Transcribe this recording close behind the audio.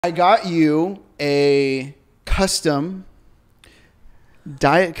I got you a custom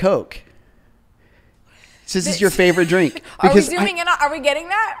Diet Coke. This is your favorite drink. Are we zooming in? Are we getting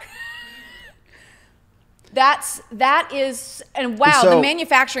that? That is, and wow, so, the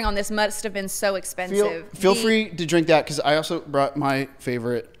manufacturing on this must have been so expensive. Feel free to drink that because I also brought my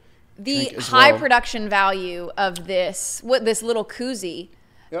favorite. The high production value of this little koozie.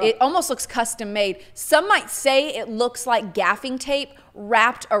 Yeah. It almost looks custom made. Some might say it looks like gaffing tape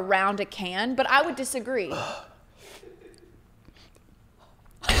wrapped around a can, but I would disagree.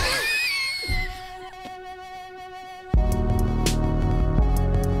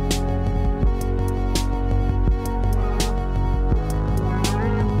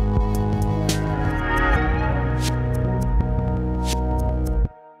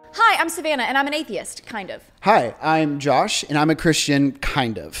 Hi, I'm Savannah, and I'm an atheist, kind of. Hi, I'm Josh, and I'm a Christian,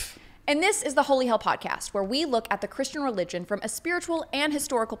 kind of. And this is the Holy Hell Podcast, where we look at the Christian religion from a spiritual and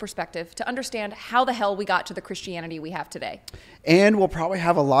historical perspective to understand how the hell we got to the Christianity we have today. And we'll probably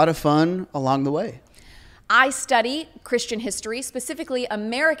have a lot of fun along the way. I study Christian history, specifically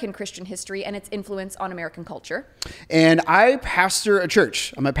American Christian history and its influence on American culture. And I pastor a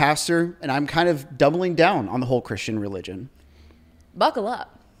church. I'm a pastor, and I'm kind of doubling down on the whole Christian religion. Buckle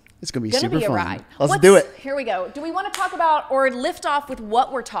up. It's going to be super fun. Ride. Let's do it. Here we go. Do we want to talk about or lift off with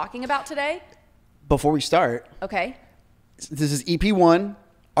what we're talking about today? Before we start. Okay. This is EP1,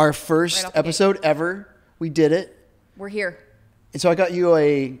 our first episode ever. We did it. We're here. And so I got you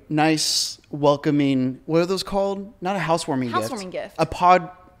a nice, welcoming, what are those called? Not a housewarming gift. Housewarming gift. A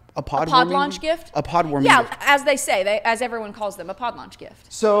pod launch gift? A podwarming gift. Yeah, as they say, as everyone calls them, a pod launch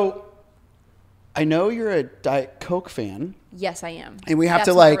gift. So I know you're a Diet Coke fan. Yes, I am. And we have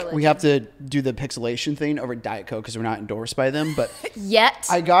we have to do the pixelation thing over Diet Coke because we're not endorsed by them. But yet,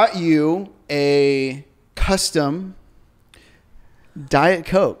 I got you a custom Diet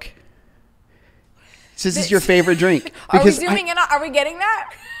Coke. This is your favorite drink. Are we zooming in? Are we getting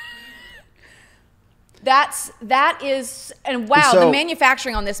that? That is, and wow, the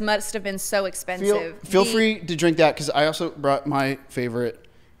manufacturing on this must have been so expensive. Feel free to drink that because I also brought my favorite.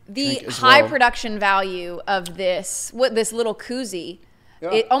 The high production value of this little koozie,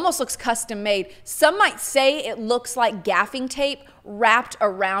 it almost looks custom made. Some might say it looks like gaffing tape wrapped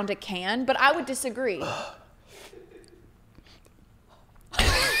around a can, but I would disagree.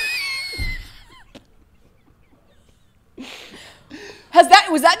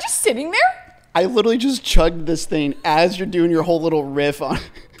 Was that just sitting there? I literally just chugged this thing as you're doing your whole little riff on.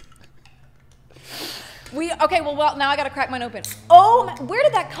 Well, now I got to crack mine open. Oh, where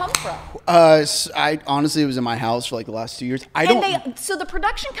did that come from? Honestly, it was in my house for like the last 2 years. So the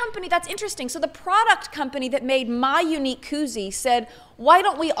production company, that's interesting. So the product company that made my unique koozie said, why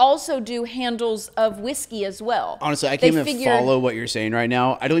don't we also do handles of whiskey as well? Honestly, I can't even follow what you're saying right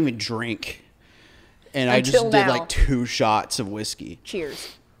now. I don't even drink. And I just did like 2 shots of whiskey.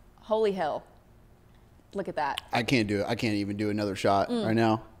 Cheers. Holy hell. Look at that. I can't do it. I can't even do another shot right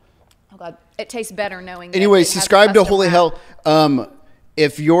now. Oh God, it tastes better knowing. Anyway, subscribe to Holy Hell.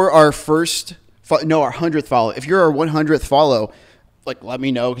 If you're our 100th follow, if you're our 100th follow, like let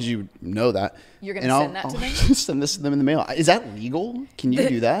me know because you know that. You're gonna send that to them. Send this to them in the mail. Is that legal? Can you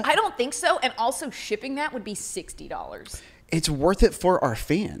do that? I don't think so. And also shipping that would be $60. It's worth it for our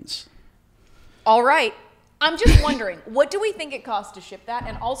fans. All right. I'm just wondering, what do we think it costs to ship that?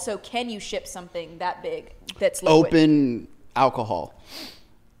 And also, can you ship something that big that's liquid? Open alcohol.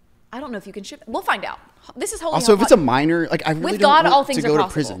 I don't know if you can ship it. We'll find out. This is Holy Hell. Also, if it's a minor, like I really don't want to go to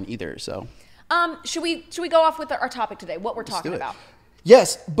prison either. So, should we go off with our topic today? What we're talking about?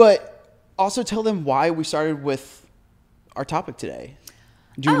 Yes, but also tell them why we started with our topic today.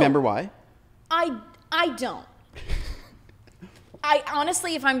 Do you remember why? I don't. I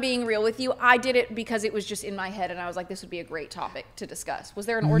honestly, if I'm being real with you, I did it because it was just in my head, and I was like, this would be a great topic to discuss. Was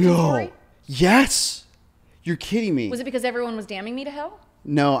there an origin story? Yes. You're kidding me. Was it because everyone was damning me to hell?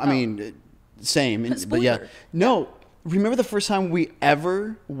 No, I mean, same. But yeah. No, remember the first time we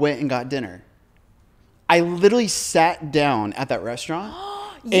ever went and got dinner? I literally sat down at that restaurant,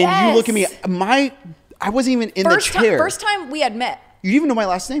 and you look at me. I wasn't even in the chair. First time we had met. You didn't even know my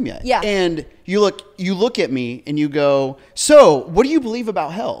last name yet. Yeah. And you look at me and you go, so what do you believe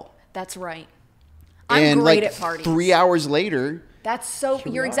about hell? That's right. I'm great at parties. 3 hours later.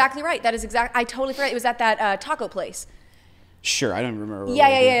 You're exactly right. That is I totally forgot. It was at that taco place. Sure. I don't remember.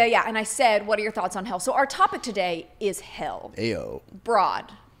 Yeah. And I said, what are your thoughts on hell? So our topic today is hell. Ayo.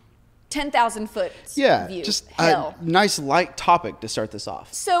 Broad. 10,000 foot view. Just hell. A nice light topic to start this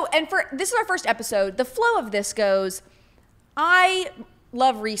off. So, this is our first episode. The flow of this goes, I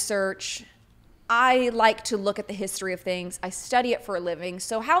love research. I like to look at the history of things. I study it for a living.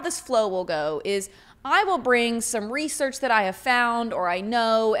 So how this flow will go is I will bring some research that I have found or I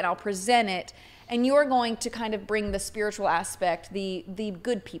know, and I'll present it. And you're going to kind of bring the spiritual aspect, the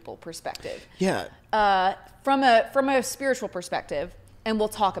good people perspective. Yeah. From a spiritual perspective, and we'll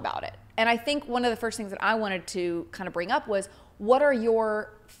talk about it. And I think one of the first things that I wanted to kind of bring up was, what are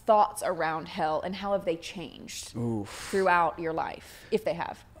your thoughts around hell, and how have they changed throughout your life, if they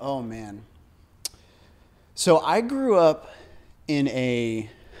have? Oh, man. So I grew up in a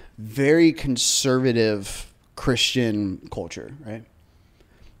very conservative Christian culture, right?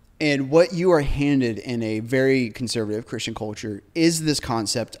 And what you are handed in a very conservative Christian culture is this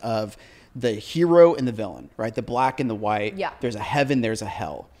concept of the hero and the villain, right? The black and the white. Yeah. There's a heaven, there's a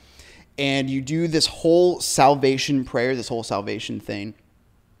hell. And you do this whole salvation prayer, this whole salvation thing.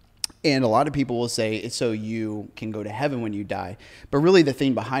 And a lot of people will say it's so you can go to heaven when you die. But really the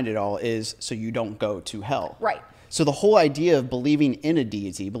thing behind it all is so you don't go to hell. Right. So the whole idea of believing in a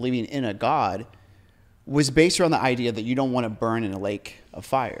deity, believing in a God, was based around the idea that you don't want to burn in a lake of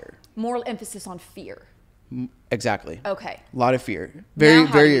fire. More emphasis on fear. Exactly. Okay. A lot of fear.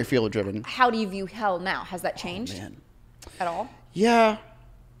 Very fear driven. How do you view hell now? Has that changed at all? Yeah.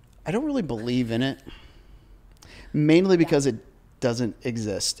 I don't really believe in it. Mainly because it doesn't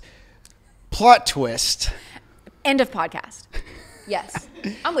exist. Plot twist. End of podcast. Yes.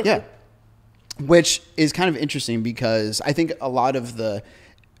 I'm with you. Which is kind of interesting because I think a lot of the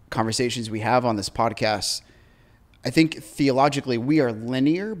conversations we have on this podcast, I think theologically we are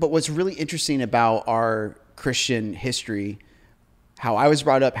linear, but what's really interesting about our Christian history, how I was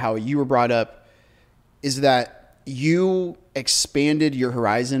brought up, how you were brought up, is that you expanded your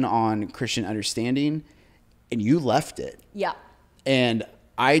horizon on Christian understanding and you left it. Yeah. And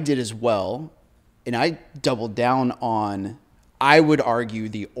I did as well. And I doubled down on, I would argue,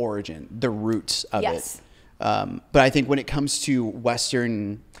 the origin, the roots of it. But I think when it comes to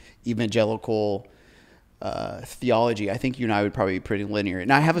Western evangelical theology, I think you and I would probably be pretty linear.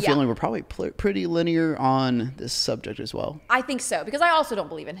 And I have a feeling we're probably pretty linear on this subject as well. I think so, because I also don't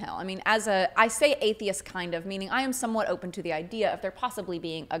believe in hell. I mean, I say atheist kind of, meaning I am somewhat open to the idea of there possibly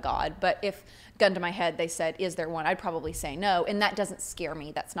being a God. But if, gun to my head, they said, is there one? I'd probably say no. And that doesn't scare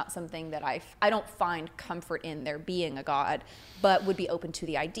me. That's not something that I don't find comfort in there being a God, but would be open to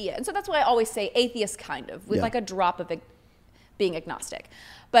the idea. And so that's why I always say atheist kind of, with like a drop of being agnostic.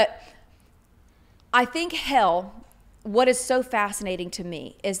 But I think hell, what is so fascinating to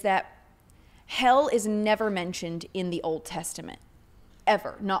me is that hell is never mentioned in the Old Testament,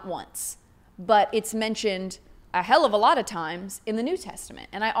 ever, not once. But it's mentioned a hell of a lot of times in the New Testament.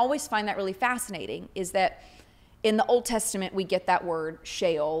 And I always find that really fascinating, is that in the Old Testament, we get that word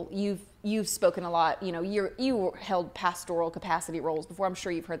Sheol. You've spoken a lot, you held pastoral capacity roles before. I'm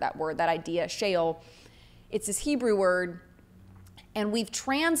sure you've heard that word, that idea, Sheol. It's this Hebrew word, and we've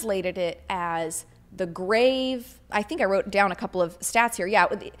translated it as the grave. I think I wrote down a couple of stats here. Yeah,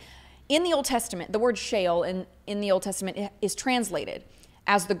 in the Old Testament, the word Sheol in the Old Testament is translated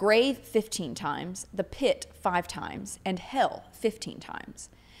as the grave 15 times, the pit 5 times, and hell 15 times.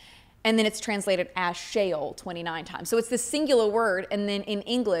 And then it's translated as Sheol 29 times. So it's this singular word, and then in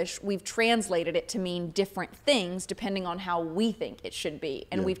English, we've translated it to mean different things depending on how we think it should be.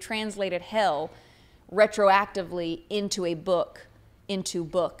 And we've translated hell retroactively into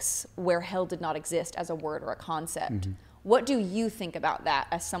books where hell did not exist as a word or a concept. Mm-hmm. What do you think about that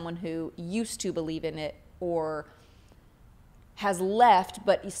as someone who used to believe in it or has left,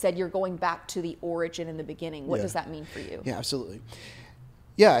 but you said you're going back to the origin in the beginning? What does that mean for you? Yeah, absolutely.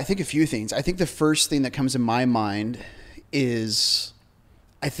 Yeah, I think a few things. I think the first thing that comes to my mind is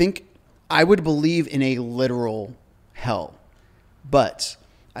I think I would believe in a literal hell, but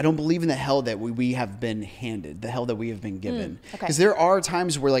I don't believe in the hell that we have been handed, the hell that we have been given. Because there are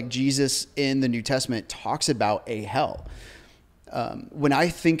times where, like, Jesus in the New Testament talks about a hell. When I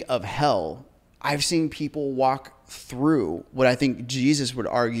think of hell, I've seen people walk through what I think Jesus would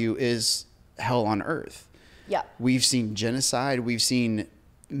argue is hell on earth. Yeah. We've seen genocide. We've seen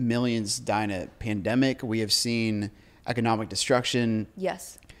millions die in a pandemic. We have seen economic destruction.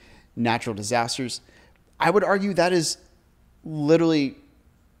 Yes. Natural disasters. I would argue that is literally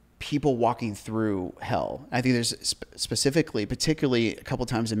people walking through hell. I think there's particularly a couple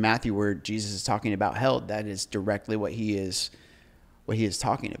times in Matthew where Jesus is talking about hell. That is directly what he is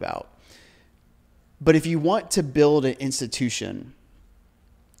talking about. But if you want to build an institution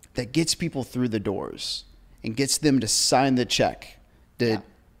that gets people through the doors and gets them to sign the check,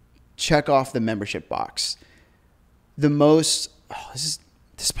 check off the membership box, this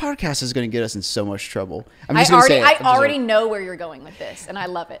is This podcast is going to get us in so much trouble. I already know where you're going with this, and I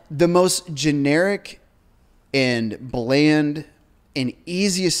love it. The most generic and bland and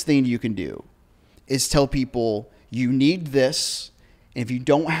easiest thing you can do is tell people you need this, and if you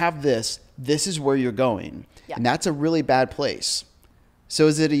don't have this, this is where you're going. Yeah. And that's a really bad place. So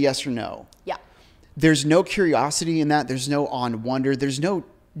is it a yes or no? Yeah. There's no curiosity in that. There's no wonder. There's no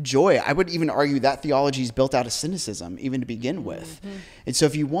joy. I would even argue that theology is built out of cynicism, even to begin with. Mm-hmm. And so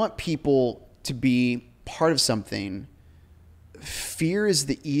if you want people to be part of something, fear is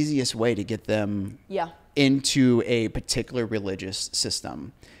the easiest way to get them into a particular religious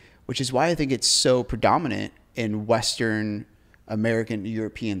system, which is why I think it's so predominant in Western American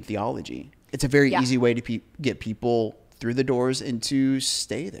European theology. It's a very easy way to get people through the doors and to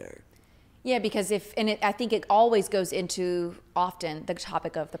stay there. Yeah, because I think it always goes into often the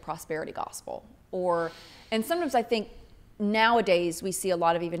topic of the prosperity gospel, and sometimes I think nowadays we see a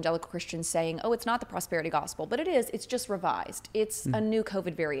lot of evangelical Christians saying, "Oh, it's not the prosperity gospel," but it is. It's just revised. It's a new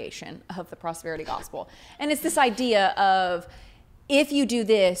COVID variation of the prosperity gospel, and it's this idea of if you do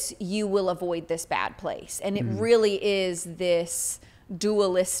this, you will avoid this bad place, and it really is this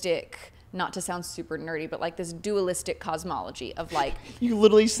dualistic. Not to sound super nerdy, but like this dualistic cosmology of like... You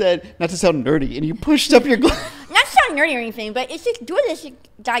literally said, not to sound nerdy, and you pushed up your... Not to sound nerdy or anything, but it's this dualistic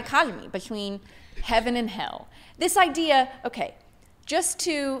dichotomy between heaven and hell. This idea, okay,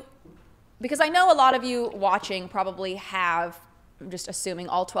 because I know a lot of you watching probably have, I'm just assuming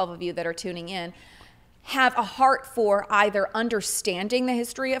all 12 of you that are tuning in, have a heart for either understanding the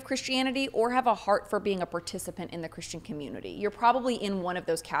history of Christianity or have a heart for being a participant in the Christian community. You're probably in one of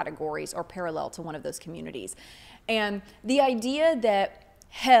those categories or parallel to one of those communities. And the idea that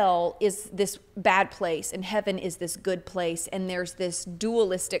hell is this bad place and heaven is this good place and there's this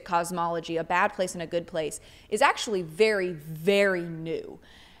dualistic cosmology, a bad place and a good place, is actually very, very new.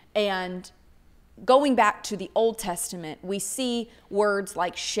 And going back to the Old Testament, we see words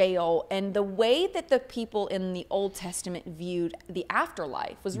like Sheol, and the way that the people in the Old Testament viewed the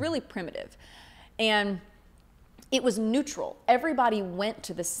afterlife was really primitive. And it was neutral. Everybody went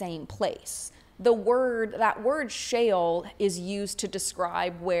to the same place. That word Sheol is used to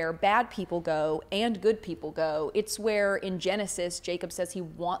describe where bad people go and good people go. It's where in Genesis, Jacob says he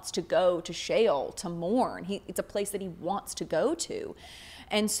wants to go to Sheol to mourn. It's a place that he wants to go to.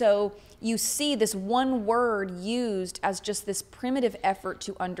 And so you see this one word used as just this primitive effort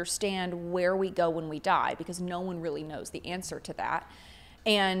to understand where we go when we die, because no one really knows the answer to that.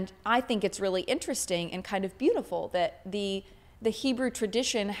 And I think it's really interesting and kind of beautiful that the Hebrew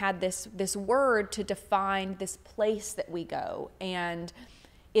tradition had this word to define this place that we go. And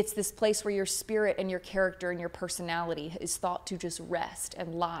it's this place where your spirit and your character and your personality is thought to just rest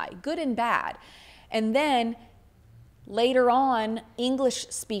and lie, good and bad. And then later on, English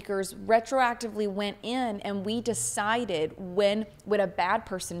speakers retroactively went in and we decided when a bad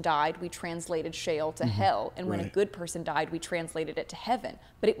person died, we translated Sheol to hell. And when a good person died, we translated it to heaven.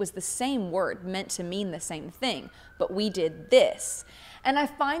 But it was the same word meant to mean the same thing. But we did this. And I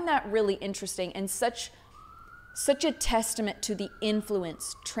find that really interesting and such a testament to the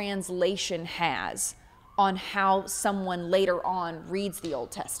influence translation has on how someone later on reads the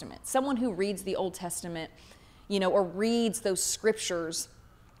Old Testament. Someone who reads the Old Testament, or reads those scriptures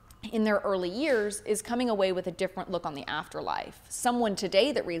in their early years is coming away with a different look on the afterlife. Someone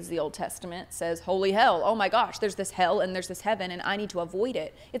today that reads the Old Testament says, holy hell, oh my gosh, there's this hell and there's this heaven and I need to avoid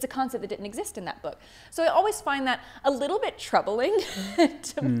it. It's a concept that didn't exist in that book. So I always find that a little bit troubling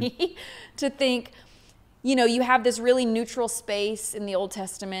to me to think, you have this really neutral space in the Old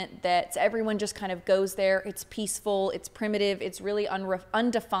Testament that everyone just kind of goes there. It's peaceful, it's primitive, it's really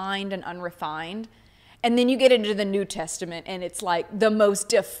undefined and unrefined. And then you get into the New Testament and it's like the most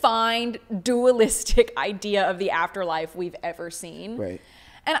defined dualistic idea of the afterlife we've ever seen. Right.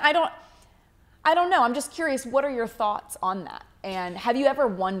 And I don't know. I'm just curious, what are your thoughts on that? And have you ever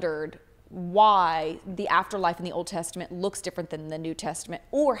wondered why the afterlife in the Old Testament looks different than the New Testament?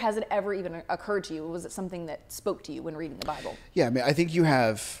 Or has it ever even occurred to you? Was it something that spoke to you when reading the Bible? Yeah, I think you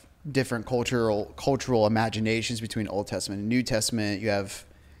have different cultural imaginations between Old Testament and New Testament. You have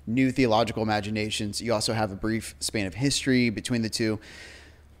new theological imaginations. You also have a brief span of history between the two.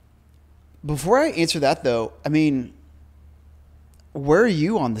 Before I answer that, though, where are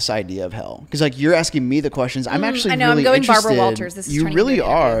you on this idea of hell? Because you're asking me the questions. I'm actually really interested. I'm going Barbara Walters. This is you really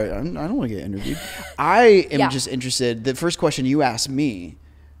are. I don't want to get interviewed. I am just interested. The first question you asked me,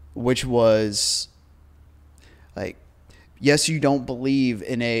 which was yes, you don't believe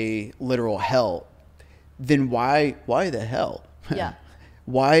in a literal hell. Then why the hell? Yeah.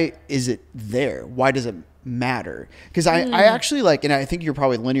 Why is it there? Why does it matter? Because I actually like, and I think you're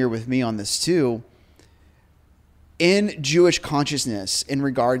probably linear with me on this too, in Jewish consciousness, in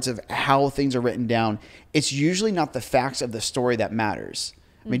regards of how things are written down, it's usually not the facts of the story that matters.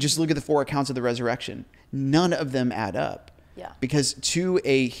 I mean, just look at the 4 accounts of the resurrection. None of them add up. Yeah. Because to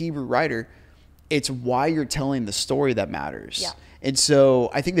a Hebrew writer, it's why you're telling the story that matters. Yeah. And so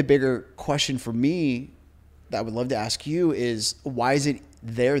I think the bigger question for me that I would love to ask you is, why is it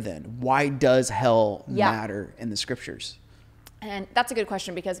there then? Why does hell matter in the scriptures? And that's a good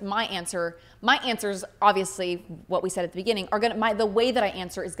question, because my answers, obviously, what we said at the beginning, are the way that I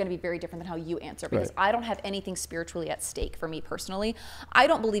answer is going to be very different than how you answer, because I don't have anything spiritually at stake for me personally. I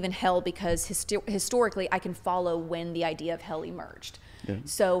don't believe in hell because historically I can follow when the idea of hell emerged. Yeah.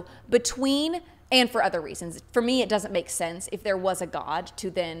 So and for other reasons, for me, it doesn't make sense if there was a God to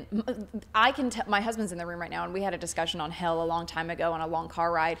then, my husband's in the room right now, and we had a discussion on hell a long time ago on a long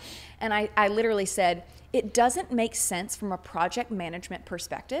car ride. And I literally said, it doesn't make sense from a project management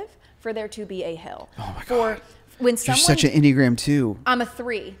perspective for there to be a hell. Oh my God. You're such an Enneagram 2. I'm a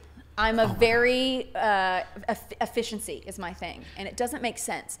 3. I'm a very, efficiency is my thing. And it doesn't make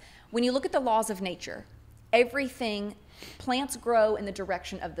sense. When you look at the laws of nature, plants grow in the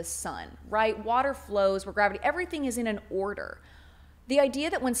direction of the sun, right? Water flows where gravity, everything is in an order. The idea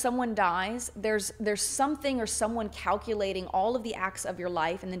that when someone dies, there's something or someone calculating all of the acts of your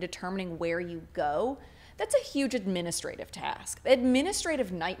life and then determining where you go, that's a huge administrative task.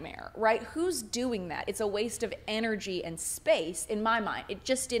 Administrative nightmare, right? Who's doing that? It's a waste of energy and space in my mind. It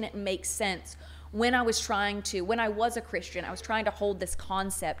just didn't make sense when I was a Christian, I was trying to hold this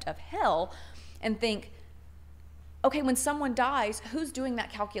concept of hell and think, okay, when someone dies, who's doing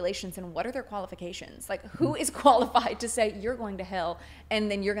that calculations and what are their qualifications? Like, who is qualified to say you're going to hell and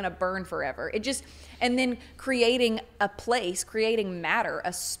then you're going to burn forever? And then creating a place, creating matter,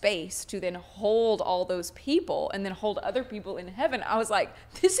 a space to then hold all those people and then hold other people in heaven. I was like,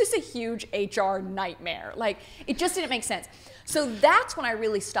 this is a huge HR nightmare. Like, it just didn't make sense. So that's when I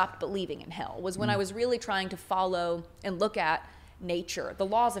really stopped believing in hell, was when I was really trying to follow and look at nature, the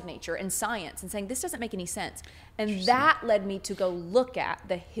laws of nature and science, and saying this doesn't make any sense. And that led me to go look at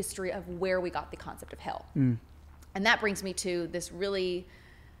the history of where we got the concept of hell. And that brings me to this really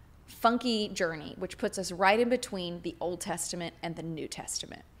funky journey, which puts us right in between the Old Testament and the New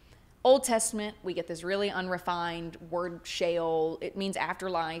Testament. Old Testament, we get this really unrefined word Sheol. It means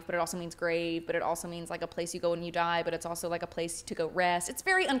afterlife, but it also means grave, but it also means like a place you go when you die, but it's also like a place to go rest. It's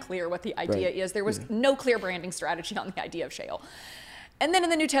very unclear what the idea is. There was no clear branding strategy on the idea of Sheol. And then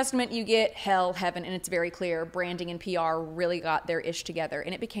in the New Testament, you get hell, heaven, and it's very clear. Branding and PR really got their ish together,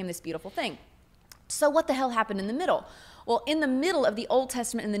 and it became this beautiful thing. So what the hell happened in the middle? Well, in the middle of the Old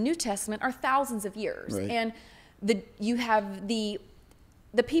Testament and the New Testament are thousands of years. Right. And you have the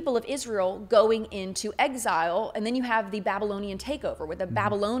people of Israel going into exile, and then you have the Babylonian takeover, where the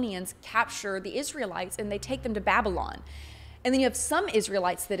Babylonians capture the Israelites and they take them to Babylon. And then you have some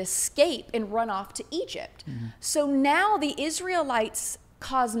Israelites that escape and run off to Egypt. So now the Israelites'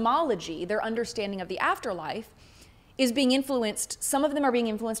 cosmology, their understanding of the afterlife, is being influenced. Some of them are being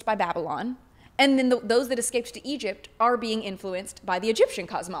influenced by Babylon, and then those that escaped to Egypt are being influenced by the Egyptian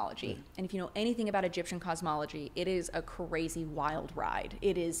cosmology. And if you know anything about Egyptian cosmology, it is a crazy, wild ride.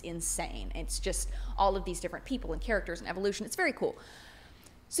 It is insane. It's just all of these different people and characters and evolution. It's very cool.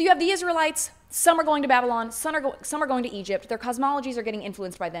 So you have the Israelites. Some are going to Babylon. Some are going to Egypt. Their cosmologies are getting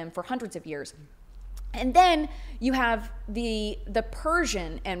influenced by them for hundreds of years. And then you have the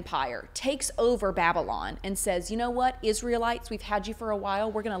Persian Empire takes over Babylon and says, you know what, Israelites, we've had you for a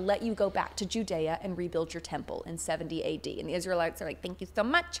while. We're going to let you go back to Judea and rebuild your temple in 70 AD. And the Israelites are like, thank you so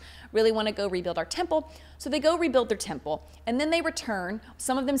much. Really want to go rebuild our temple. So they go rebuild their temple. And then they return.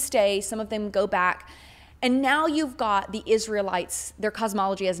 Some of them stay. Some of them go back. And now you've got the Israelites. Their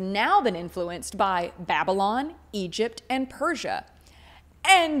cosmology has now been influenced by Babylon, Egypt, and Persia.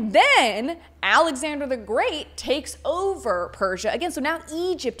 And then Alexander the Great takes over Persia again. So now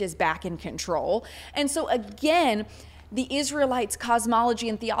Egypt is back in control. And so again, the Israelites' cosmology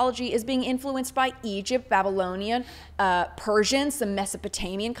and theology is being influenced by Egypt, Babylonian, Persian, some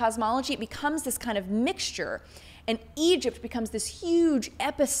Mesopotamian cosmology. It becomes this kind of mixture. And Egypt becomes this huge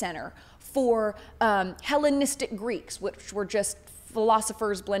epicenter for Hellenistic Greeks, which were just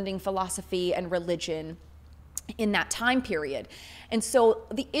philosophers blending philosophy and religion in that time period. And so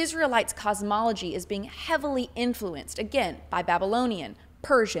the Israelites' cosmology is being heavily influenced, again, by Babylonian,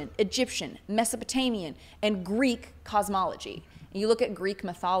 Persian, Egyptian, Mesopotamian, and Greek cosmology. And you look at Greek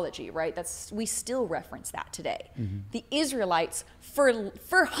mythology, right? We still reference that today. The Israelites, for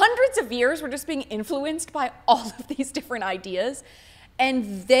hundreds of years, were just being influenced by all of these different ideas.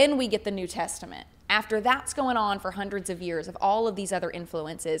 And then we get the New Testament. After that's going on for hundreds of years of all of these other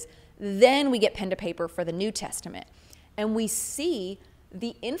influences, then we get pen to paper for the New Testament. And we see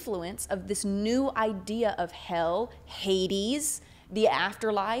the influence of this new idea of hell, Hades, the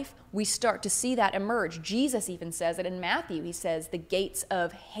afterlife. We start to see that emerge. Jesus even says it in Matthew. He says the gates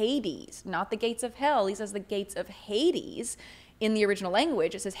of Hades, not the gates of hell. He says the gates of Hades. In the original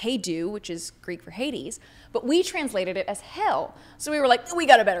language, it says Hadu, which is Greek for Hades, but we translated it as hell. So we were like, we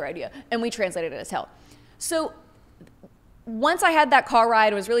got a better idea, and we translated it as hell. So once I had that car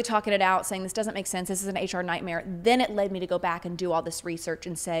ride, I was really talking it out, saying this doesn't make sense, this is an HR nightmare, then it led me to go back and do all this research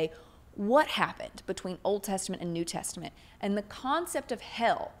and say, what happened between Old Testament and New Testament? And the concept of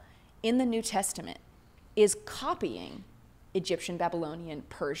hell in the New Testament is copying Egyptian, Babylonian,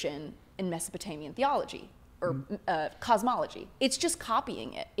 Persian, and Mesopotamian theology. Or cosmology. It's just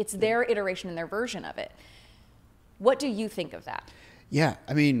copying it. It's their iteration and their version of it. What do you think of that? Yeah,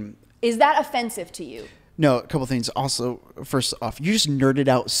 I mean... Is that offensive to you? No, a couple things. Also, first off, you just nerded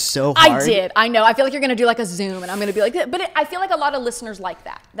out so hard. I did. I know. I feel like you're going to do like a Zoom, and I'm going to be like... But I feel like a lot of listeners like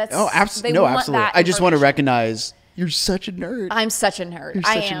that. Absolutely. No, absolutely. I just want to recognize... You're such a nerd. I'm such a nerd. You're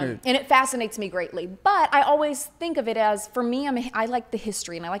such a nerd. And it fascinates me greatly. But I always think of it as, for me, I like the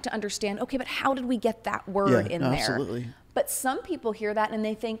history and I like to understand, okay, but how did we get that word in there? Absolutely. But some people hear that and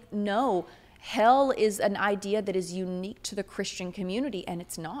they think, no, hell is an idea that is unique to the Christian community, and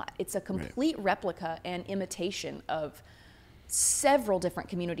it's not. It's a complete replica and imitation of several different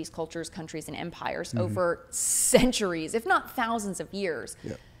communities, cultures, countries, and empires over centuries, if not thousands of years.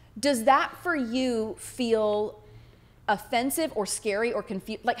 Yeah. Does that for you feel offensive or scary or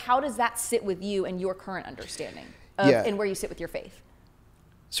confused? Like, how does that sit with you and your current understanding of, and where you sit with your faith?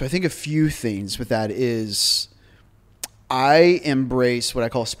 So I think a few things with that is I embrace what I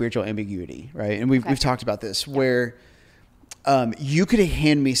call spiritual ambiguity, right? And we've talked about this, where you could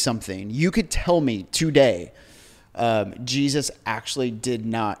hand me something. You could tell me today Jesus actually did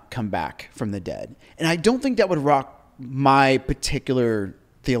not come back from the dead. And I don't think that would rock my particular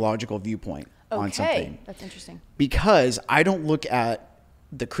theological viewpoint on something. That's interesting. Because I don't look at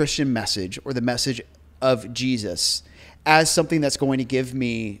the Christian message or the message of Jesus as something that's going to give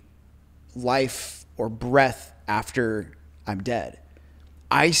me life or breath after I'm dead.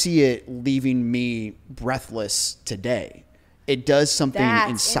 I see it leaving me breathless today. It does something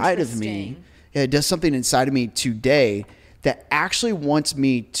inside of me. Yeah, it does something inside of me today that actually wants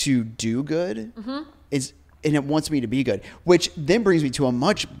me to do good. And it wants me to be good, which then brings me to a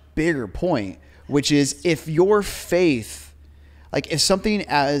much bigger point, which is if your faith, like if something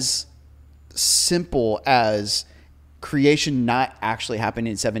as simple as creation not actually happening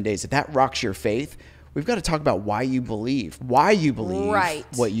in 7 days, if that rocks your faith, we've got to talk about why you believe what you believe, right?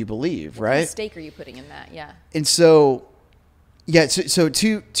 What stake are you putting in that? Yeah. And so, so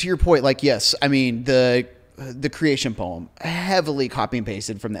to your point, like, yes, I mean, the creation poem, heavily copy and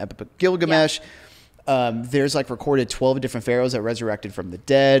pasted from the Epic of Gilgamesh. Yeah. There's like recorded 12 different pharaohs that resurrected from the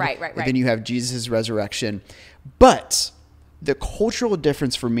dead. Right. And then you have Jesus' resurrection. But the cultural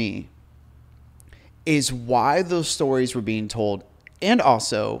difference for me is why those stories were being told, and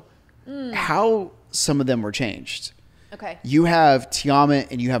also how some of them were changed. Okay. You have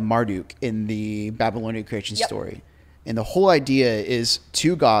Tiamat and you have Marduk in the Babylonian creation story. And the whole idea is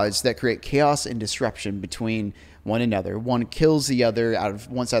two gods that create chaos and disruption between one another. One kills the other. Out of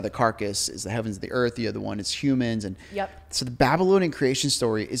one side of the carcass is the heavens and the earth. The other one is humans. And so the Babylonian creation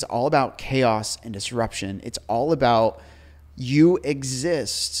story is all about chaos and disruption. It's all about you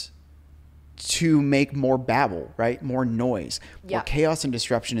exist to make more babble, right? More noise, more chaos and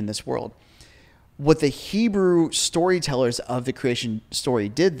disruption in this world. What the Hebrew storytellers of the creation story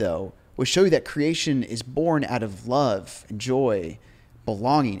did, though, was show you that creation is born out of love and joy,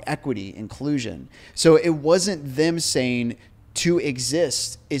 belonging, equity, inclusion. So it wasn't them saying to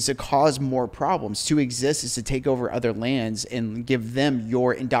exist is to cause more problems. To exist is to take over other lands and give them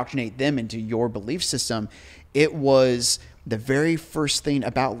indoctrinate them into your belief system. It was the very first thing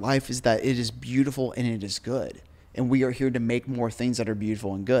about life is that it is beautiful and it is good. And we are here to make more things that are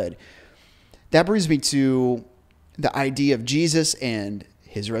beautiful and good. That brings me to the idea of Jesus and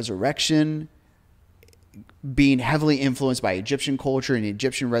his resurrection, being heavily influenced by Egyptian culture and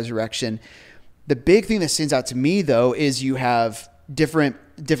Egyptian resurrection. The big thing that stands out to me, though, is you have different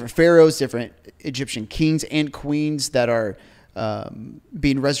pharaohs, different Egyptian kings and queens that are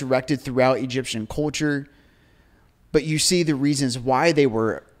being resurrected throughout Egyptian culture. But you see the reasons why they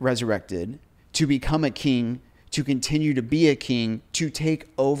were resurrected: to become a king, to continue to be a king, to take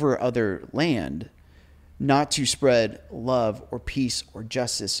over other land, not to spread love or peace or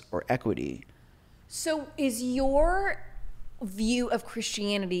justice or equity. So is your view of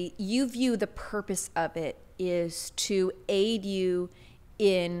Christianity, you view the purpose of it is to aid you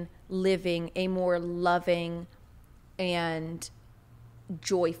in living a more loving and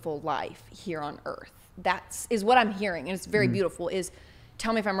joyful life here on earth. Is what I'm hearing, and it's very beautiful. Is,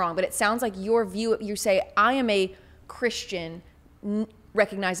 tell me if I'm wrong, but it sounds like your view. You say, I am a Christian,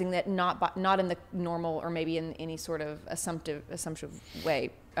 recognizing that not in the normal or maybe in any sort of assumptive way,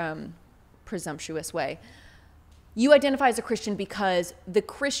 presumptuous way. You identify as a Christian because the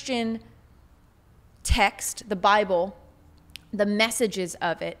Christian text, the Bible, the messages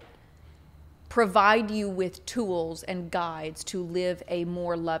of it, provide you with tools and guides to live a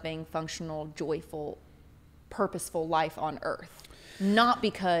more loving, functional, joyful, purposeful life on earth, not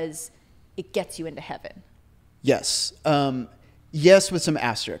because it gets you into heaven. Yes. Yes, with some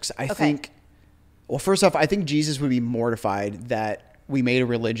asterisks. I think, well, first off, I think Jesus would be mortified that we made a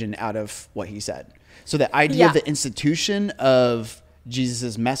religion out of what he said. So the idea of the institution of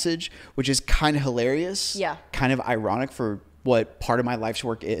Jesus's message, which is kind of hilarious, kind of ironic for what part of my life's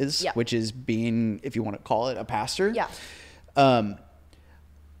work is, which is being, if you want to call it, a pastor.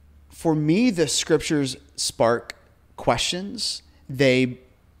 For me, the scriptures spark questions. They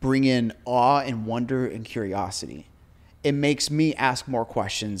bring in awe and wonder and curiosity. It makes me ask more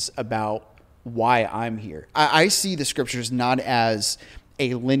questions about why I'm here. I see the scriptures not as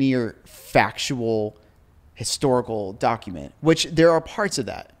a linear, factual, historical document, which there are parts of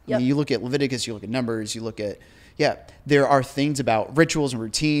that. I mean, you look at Leviticus, you look at Numbers, you look at, there are things about rituals and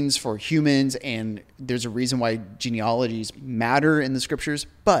routines for humans, and there's a reason why genealogies matter in the scriptures.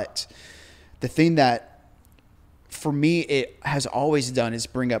 But the thing that, for me, it has always done is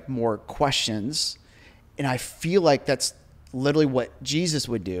bring up more questions. And I feel like that's literally what Jesus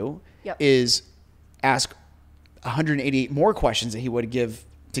would do, is ask 188 more questions that he would give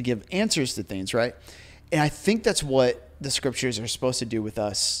to give answers to things, right? And I think that's what the scriptures are supposed to do with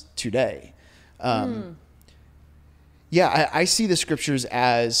us today. I see the scriptures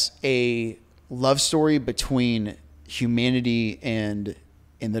as a love story between humanity and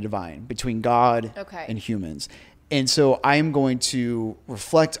the divine, between God and humans. And so I'm going to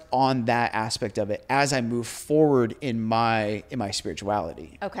reflect on that aspect of it as I move forward in my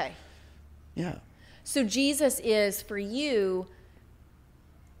spirituality. Okay. Yeah. So Jesus is, for you,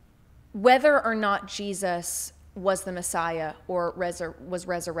 whether or not Jesus was the Messiah or was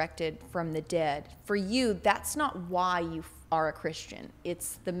resurrected from the dead, for you, that's not why you are a Christian.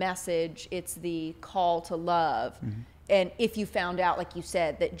 It's the message, it's the call to love. And if you found out, like you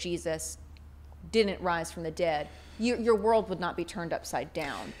said, that Jesus didn't rise from the dead, your world would not be turned upside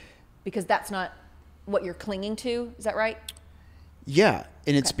down, because that's not what you're clinging to. Is that right? Yeah.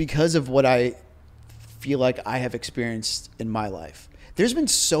 And it's because of what I feel like I have experienced in my life. There's been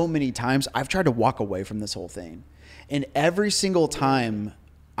so many times I've tried to walk away from this whole thing. And every single time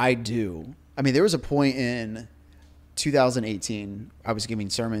I do, I mean, there was a point in 2018, I was giving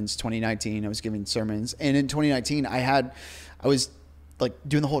sermons. 2019, I was giving sermons. And in 2019, I was like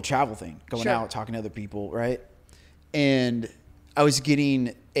doing the whole travel thing, going out, talking to other people, right? And I was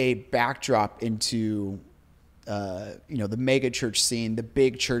getting a backdrop into, the mega church scene, the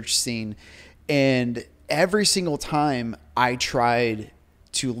big church scene. And every single time I tried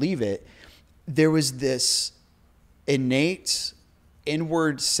to leave it, there was this innate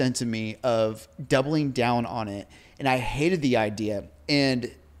inward sense of me of doubling down on it. And I hated the idea.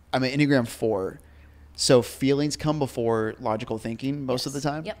 And I'm an Enneagram 4. So feelings come before logical thinking most of the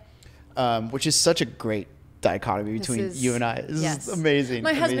time, which is such a great dichotomy between you and I. This is amazing.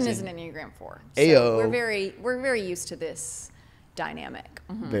 My husband is an Enneagram 4. So we're very used to this dynamic.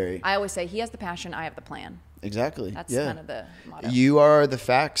 Very. I always say he has the passion, I have the plan. Exactly. That's kind of the motto. You are the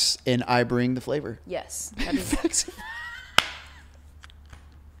facts and I bring the flavor. Yes. That is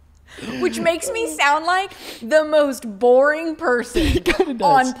which makes me sound like the most boring person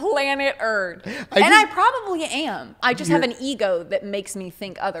on planet Earth. I probably am. I just have an ego that makes me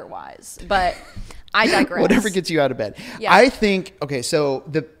think otherwise. But I digress. Whatever gets you out of bed. Yeah. I think, so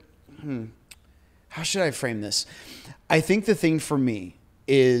how should I frame this? I think the thing for me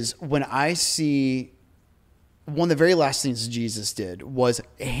is when I see one of the very last things Jesus did was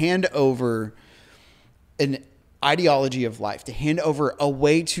hand over an ideology of life, to hand over a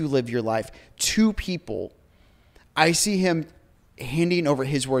way to live your life to people. I see him handing over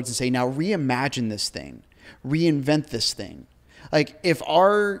his words and say, now reimagine this thing, reinvent this thing. Like if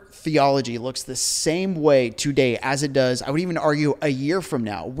our theology looks the same way today as it does, I would even argue a year from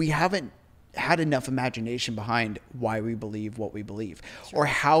now, we haven't had enough imagination behind why we believe what we believe or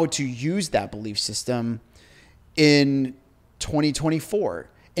how to use that belief system in 2024.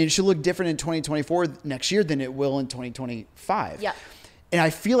 And it should look different in 2024 next year than it will in 2025. Yeah. And I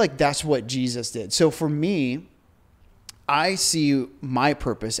feel like that's what Jesus did. So for me, I see my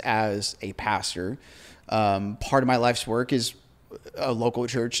purpose as a pastor. Part of my life's work is a local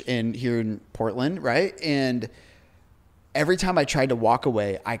church here in Portland, right? And every time I tried to walk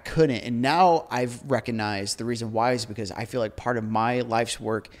away, I couldn't. And now I've recognized the reason why is because I feel like part of my life's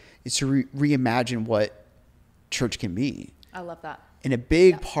work is to reimagine what church can be. I love that. And a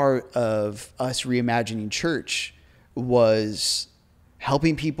big part of us reimagining church was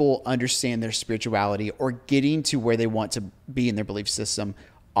helping people understand their spirituality or getting to where they want to be in their belief system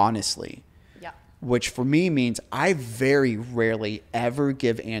honestly. Yeah. Which for me means I very rarely ever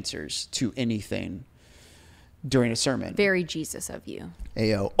give answers to anything during a sermon. Very Jesus of you.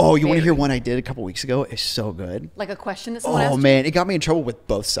 Ayo. Oh, you want to hear one I did a couple weeks ago? It's so good. Like a question that someone asked? Oh, man. It got me in trouble with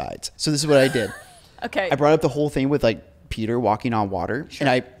both sides. So this is what I did. Okay. I brought up the whole thing with like Peter walking on water. Sure. And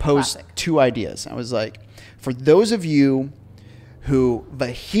I posed two ideas. I was like, for those of you who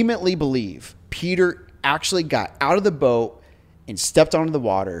vehemently believe Peter actually got out of the boat and stepped onto the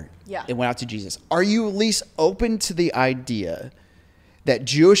water and went out to Jesus, are you at least open to the idea that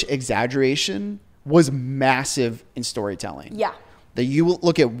Jewish exaggeration was massive in storytelling? Yeah. That you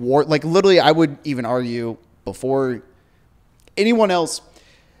look at war, like literally I would even argue before anyone else,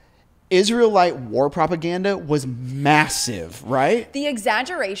 Israelite war propaganda was massive, right? The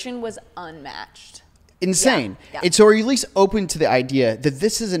exaggeration was unmatched. Insane. Yeah. And so are you at least open to the idea that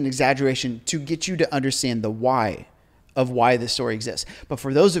this is an exaggeration to get you to understand the why of why this story exists? But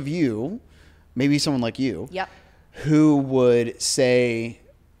for those of you, maybe someone like you, who would say,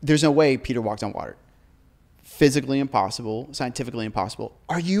 there's no way Peter walked on water. Physically impossible, scientifically impossible.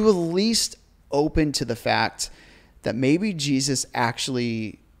 Are you at least open to the fact that maybe Jesus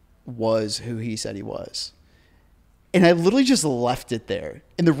actually was who he said he was? And I literally just left it there.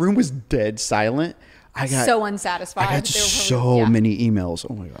 And the room was dead silent. I got so unsatisfied. I got so many emails.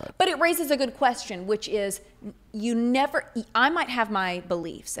 Oh my God. But it raises a good question, which is I might have my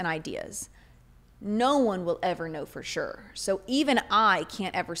beliefs and ideas. No one will ever know for sure. So even I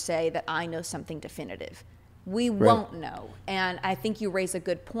can't ever say that I know something definitive. We won't know. And I think you raise a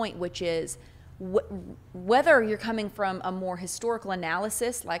good point, which is whether you're coming from a more historical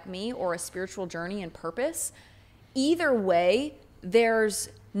analysis like me or a spiritual journey and purpose, either way,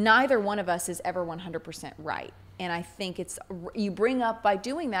 neither one of us is ever 100% right. And I think by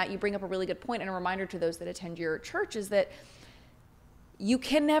doing that, you bring up a really good point and a reminder to those that attend your church is that you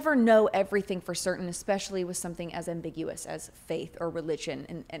can never know everything for certain, especially with something as ambiguous as faith or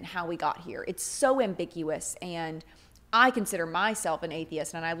religion and how we got here. It's so ambiguous, and I consider myself an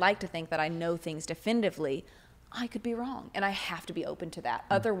atheist, and I like to think that I know things definitively. I could be wrong, and I have to be open to that.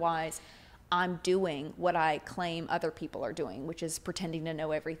 Otherwise, I'm doing what I claim other people are doing, which is pretending to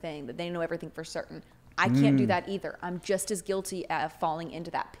know everything, that they know everything for certain. I can't do that either. I'm just as guilty of falling into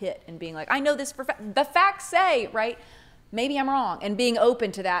that pit and being like, I know this for the facts say, right? Maybe I'm wrong. And being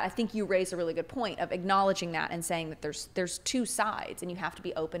open to that, I think you raise a really good point of acknowledging that and saying that there's two sides, and you have to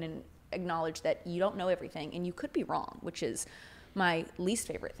be open and acknowledge that you don't know everything and you could be wrong, which is my least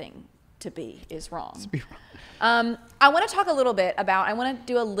favorite thing to be, is wrong. I want to talk a little bit about, I want to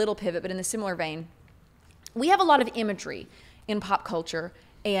do a little pivot, but in a similar vein. We have a lot of imagery in pop culture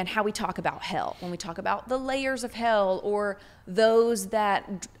and how we talk about hell. When we talk about the layers of hell, or those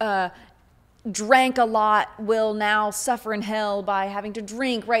that drank a lot will now suffer in hell by having to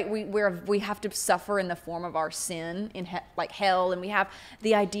drink, right? We have to suffer in the form of our sin in like hell, and we have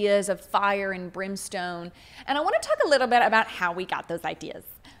the ideas of fire and brimstone. And I want to talk a little bit about how we got those ideas,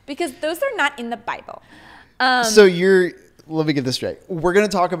 because those are not in the Bible. Let me get this straight. We're going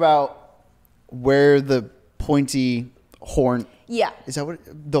to talk about where the pointy horn. Yeah. Is that what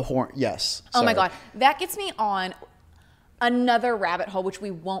the horn? Yes. Oh my God. That gets me on another rabbit hole, which we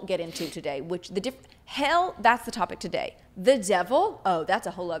won't get into today, hell, that's the topic today. The devil, that's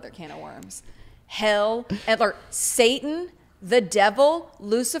a whole other can of worms. Hell, Satan, the devil,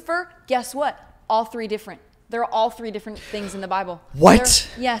 Lucifer, guess what? All three different. There are all three different things in the Bible. What?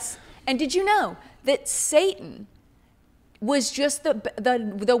 Yes. And did you know that Satan was just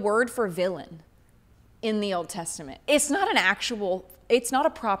the word for villain in the Old Testament? It's not a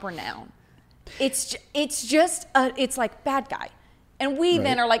proper noun. It's like bad guy. And we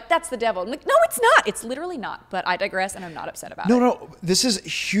then are like, that's the devil. I'm like, no, it's not. It's literally not. But I digress, and I'm not upset about it. No. This is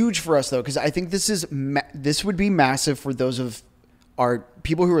huge for us, though, because I think this would be massive for those of our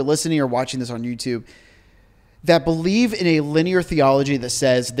people who are listening or watching this on YouTube that believe in a linear theology that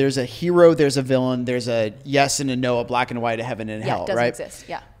says there's a hero, there's a villain, there's a yes and a no, a black and a white, a heaven and hell, it doesn't right? exist.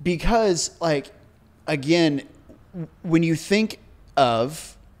 Yeah. Because, again, when you think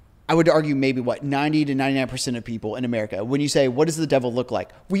of I would argue maybe 90 to 99% of people in America, when you say, what does the devil look like?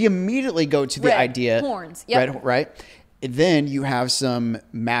 We immediately go to the idea. Horns. Yep. Right? And then you have some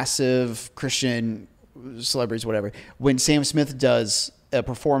massive Christian celebrities, whatever. When Sam Smith does a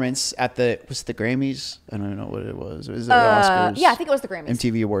performance at the Grammys? I don't know what it was. Was it the Oscars? Yeah, I think it was the Grammys.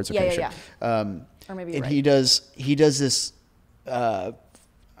 MTV Awards. Yeah. Or maybe and he does this,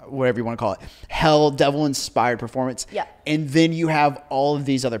 whatever you want to call it, hell, devil-inspired performance. Yeah. And then you have all of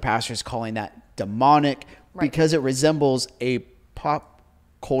these other pastors calling that demonic because it resembles a pop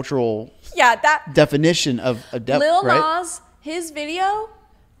cultural definition of a devil. Lil Nas, his video,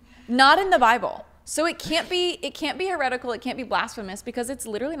 not in the Bible. So it can't be heretical. It can't be blasphemous because it's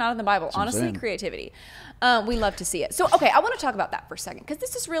literally not in the Bible. Honestly, creativity. We love to see it. So, okay, I want to talk about that for a second because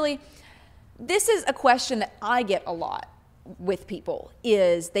this is a question that I get a lot with people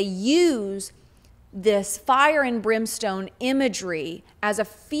is they use this fire and brimstone imagery as a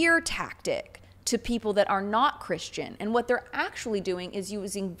fear tactic to people that are not Christian. And what they're actually doing is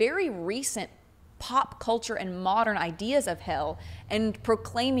using very recent pop culture and modern ideas of hell and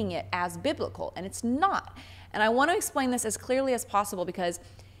proclaiming it as biblical, and it's not. And I want to explain this as clearly as possible because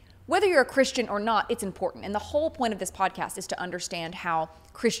whether you're a Christian or not, it's important. And the whole point of this podcast is to understand how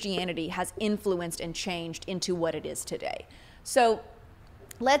Christianity has influenced and changed into what it is today. So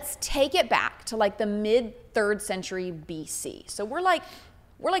let's take it back to like the mid-3rd century BC. So we're like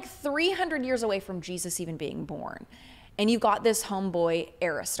 300 years away from Jesus even being born. And you've got this homeboy,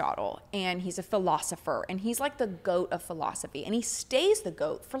 Aristotle, and he's a philosopher, and he's like the goat of philosophy, and he stays the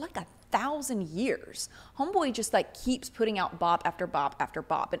goat for like 1,000 years. Homeboy just like keeps putting out bop after bop after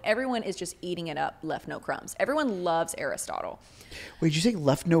bop, and everyone is just eating it up, left no crumbs. Everyone loves Aristotle. Wait, did you say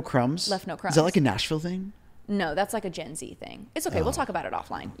left no crumbs? Left no crumbs. Is that like a Nashville thing? No, that's like a Gen Z thing. It's okay, we'll talk about it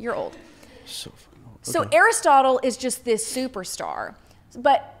offline. You're old. So funny. Okay. So Aristotle is just this superstar,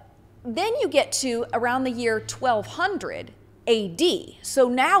 but then you get to around the year 1200 AD. So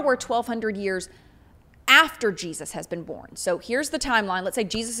now we're 1200 years after Jesus has been born. So here's the timeline. Let's say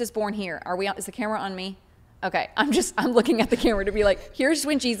Jesus is born here. Are we on? Is the camera on me? Okay. I'm looking at the camera to be like, here's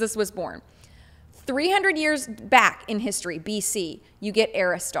when Jesus was born. 300 years back in history, BC, you get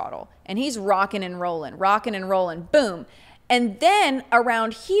Aristotle, and he's rocking and rolling, boom. And then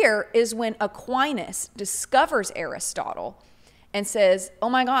around here is when Aquinas discovers Aristotle and says, oh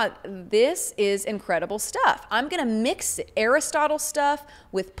my God, this is incredible stuff. I'm going to mix Aristotle's stuff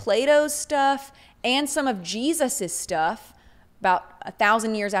with Plato's stuff and some of Jesus's stuff about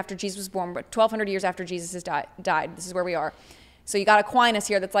 1,000 years after Jesus was born, but 1,200 years after Jesus has died. This is where we are. So you got Aquinas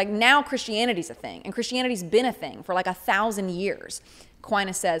here that's like, now Christianity's a thing, and Christianity's been a thing for like 1,000 years.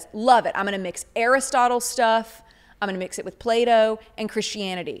 Aquinas says, love it. I'm going to mix Aristotle's stuff, I'm going to mix it with Plato and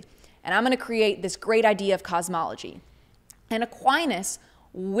Christianity, and I'm going to create this great idea of cosmology. And Aquinas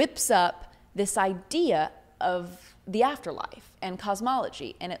whips up this idea of the afterlife and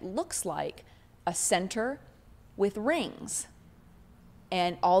cosmology, and it looks like a center with rings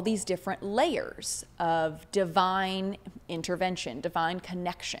and all these different layers of divine intervention, divine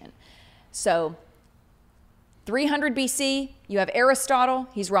connection. So 300 BC, you have Aristotle,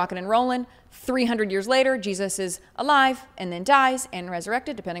 he's rocking and rolling. 300 years later, Jesus is alive and then dies and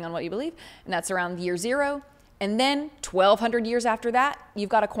resurrected, depending on what you believe, and that's around year 0. And then 1,200 years after that, you've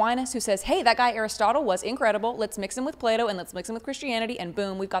got Aquinas who says, hey, that guy Aristotle was incredible. Let's mix him with Plato and let's mix him with Christianity. And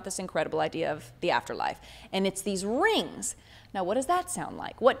boom, we've got this incredible idea of the afterlife. And it's these rings. Now, what does that sound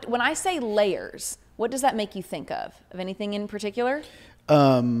like? When I say layers, what does that make you think of? Of anything in particular?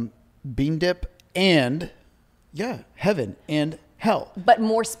 Bean dip and, heaven and hell. But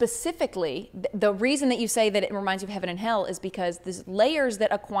more specifically, the reason that you say that it reminds you of heaven and hell is because these layers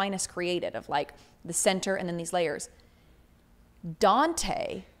that Aquinas created of like the center and then these layers,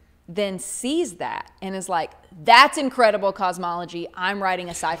 Dante then sees that and is like, that's incredible cosmology. I'm writing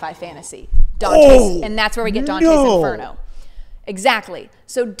a sci-fi fantasy. And that's where we get Dante's Inferno. Exactly.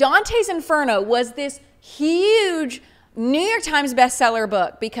 So Dante's Inferno was this huge New York Times bestseller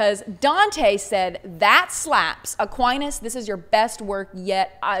book because Dante said, that slaps. Aquinas, this is your best work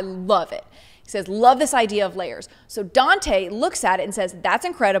yet. I love it. He says, love this idea of layers. So Dante looks at it and says, that's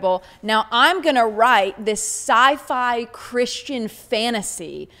incredible. Now I'm going to write this sci-fi Christian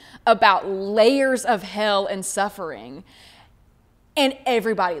fantasy about layers of hell and suffering. And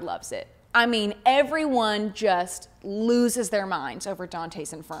everybody loves it. I mean, everyone just loses their minds over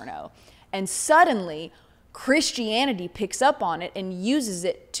Dante's Inferno. And suddenly, Christianity picks up on it and uses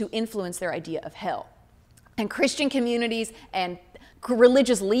it to influence their idea of hell. And Christian communities and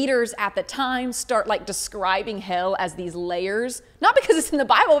religious leaders at the time start like describing hell as these layers, not because it's in the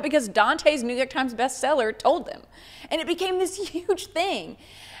Bible, but because Dante's New York Times bestseller told them. And it became this huge thing.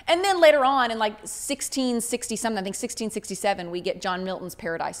 And then later on in like 1660 something, I think 1667, we get John Milton's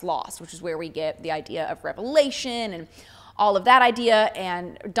Paradise Lost, which is where we get the idea of revelation and all of that idea.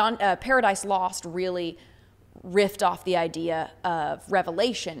 And Paradise Lost really riffed off the idea of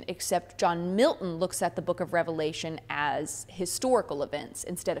revelation, except John Milton looks at the book of Revelation as historical events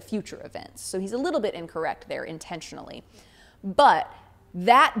instead of future events. So he's a little bit incorrect there intentionally. But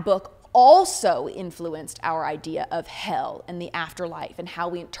that book also influenced our idea of hell and the afterlife and how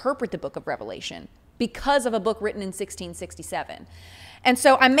we interpret the book of Revelation because of a book written in 1667. And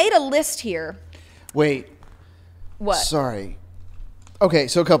so I made a list here. Wait. What? Sorry. Okay,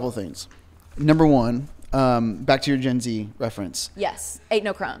 so a couple of things. Number one, back to your Gen Z reference. Yes. Ate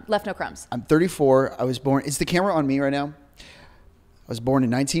no crumb. Left no crumbs. I'm 34. I was born. Is the camera on me right now? I was born in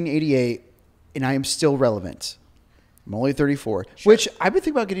 1988, and I am still relevant. I'm only 34, sure. Which I've been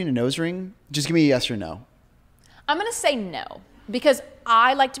thinking about getting a nose ring. Just give me a yes or no. I'm going to say no, because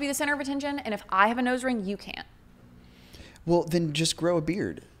I like to be the center of attention, and if I have a nose ring, you can't. Well, then just grow a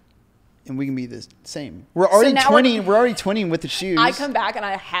beard, and we can be the same. We're already twinning. We're already twinning with the shoes. I come back and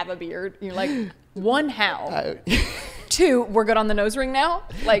I have a beard. You're like, one, how? Two, we're good on the nose ring now?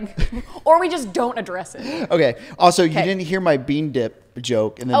 Like, or we just don't address it. Okay. Also, you didn't hear my bean dip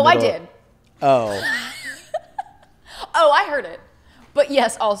joke in the middle. I did. Oh. Oh, I heard it. But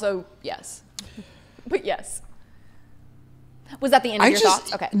yes, also yes. But yes. Was that the end of your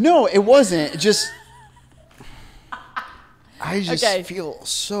thoughts? Okay. No, it wasn't. I just feel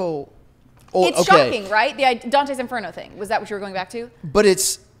so old. It's shocking, right? The Dante's Inferno thing. Was that what you were going back to? But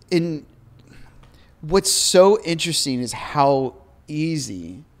what's so interesting is how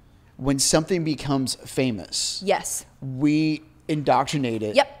easy when something becomes famous. Yes. We indoctrinate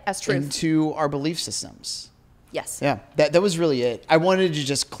it as truth into our belief systems. Yes. Yeah, that was really it. I wanted to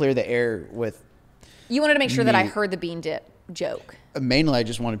just clear the air with. You wanted to make sure that I heard the bean dip joke. Mainly, I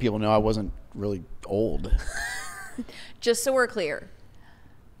just wanted people to know I wasn't really old. Just so we're clear,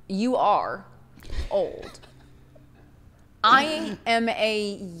 you are old. I am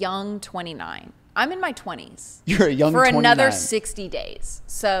a young 29. I'm in my 20s. You're a young 29. For another 60 days.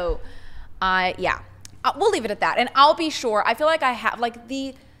 So, we'll leave it at that. And I'll be sure. I feel like I have, like,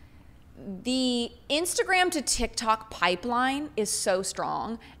 the Instagram to TikTok pipeline is so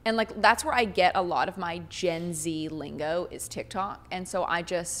strong. And like, that's where I get a lot of my Gen Z lingo is TikTok. And so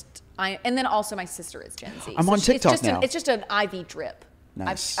and then also my sister is Gen Z. I'm on TikTok now. It's just an IV drip.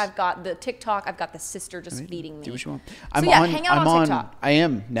 Nice. I've got the TikTok. I've got the sister just feeding me. Do what you want. Hang out on TikTok. I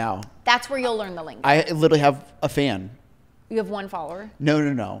am now. That's where you'll learn the lingo. I literally have a fan. You have one follower?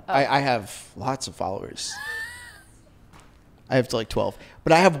 No. Oh. I have lots of followers. I have to like 12.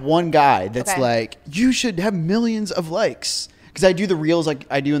 But I have one guy that's like, you should have millions of likes. Because I do the reels like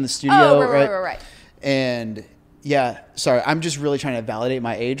I do in the studio. Oh, right. And yeah, sorry, I'm just really trying to validate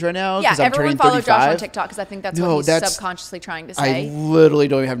my age right now. Yeah, I'm everyone follow Josh on TikTok because I think that's what he's subconsciously trying to say. I literally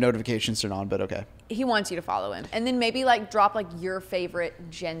don't even have notifications turned on, but okay. He wants you to follow him. And then maybe like drop like your favorite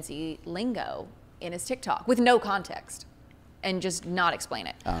Gen Z lingo in his TikTok with no context. And just not explain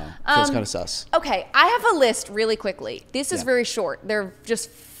it. Feels kind of sus. Okay, I have a list really quickly. This is very short. They're just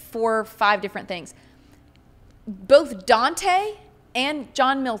 4 or 5 different things. Both Dante and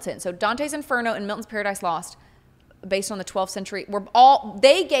John Milton, so Dante's Inferno and Milton's Paradise Lost, based on the 12th century,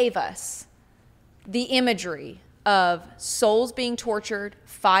 they gave us the imagery of souls being tortured,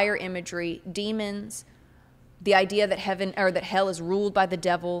 fire imagery, demons, the idea that heaven or that hell is ruled by the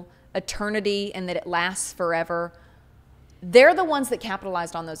devil, eternity, and that it lasts forever. They're the ones that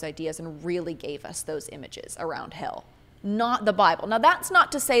capitalized on those ideas and really gave us those images around hell, not the Bible. Now, that's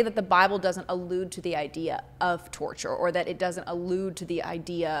not to say that the Bible doesn't allude to the idea of torture or that it doesn't allude to the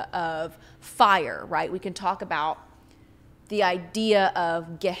idea of fire, right? We can talk about the idea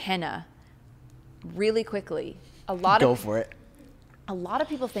of Gehenna really quickly. Go for it. A lot of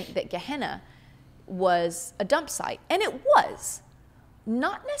people think that Gehenna was a dump site, and it was.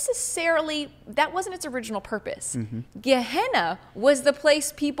 Not necessarily, that wasn't its original purpose. Mm-hmm. Gehenna was the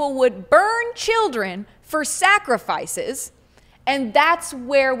place people would burn children for sacrifices, and that's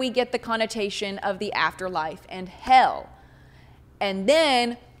where we get the connotation of the afterlife and hell. And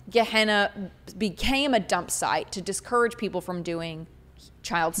then Gehenna became a dump site to discourage people from doing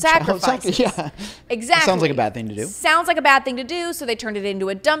child sacrifices. Yeah. Exactly. Sounds like a bad thing to do. Sounds like a bad thing to do, so they turned it into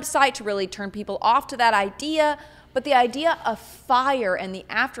a dump site to really turn people off to that idea. But the idea of fire and the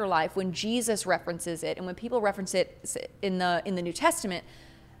afterlife, when Jesus references it, and when people reference it in the New Testament,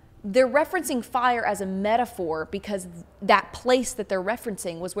 they're referencing fire as a metaphor because that place that they're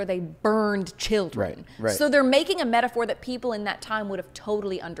referencing was where they burned children. Right. So they're making a metaphor that people in that time would have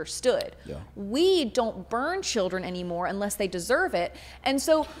totally understood. Yeah. We don't burn children anymore unless they deserve it. And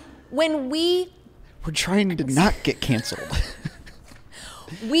so when we're trying to not get canceled.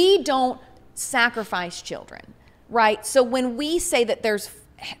 We don't sacrifice children, right? So when we say that there's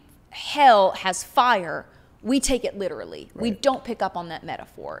hell has fire, we take it literally. Right. We don't pick up on that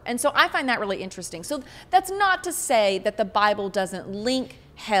metaphor. And so I find that really interesting. So that's not to say that the Bible doesn't link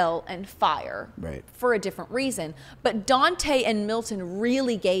hell and fire for a different reason. But Dante and Milton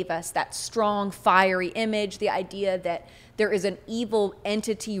really gave us that strong, fiery image, the idea that there is an evil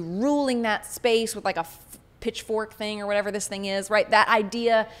entity ruling that space with like a pitchfork thing or whatever this thing is, right? That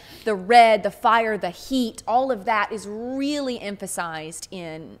idea, the red, the fire, the heat, all of that is really emphasized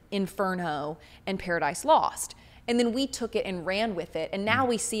in Inferno and Paradise Lost. And then we took it and ran with it. And now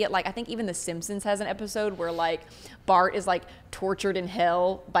we see it like, I think even The Simpsons has an episode where like Bart is like tortured in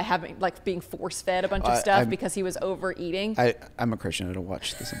hell by having like being force fed a bunch of stuff because he was overeating. I'm a Christian. I don't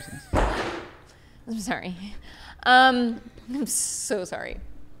watch The Simpsons. I'm sorry. I'm so sorry.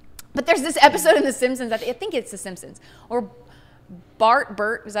 But there's this episode in The Simpsons, I think it's The Simpsons, or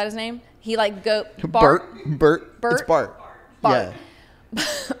Bert, is that his name? He like Bert. It's Bart. Yeah.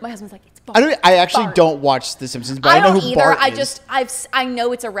 My husband's like, it's Bart. I actually don't watch The Simpsons, but I know who Bart is. I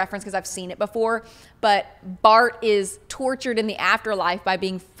know it's a reference because I've seen it before, but Bart is tortured in the afterlife by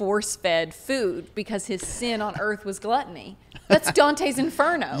being force-fed food because his sin on earth was gluttony. That's Dante's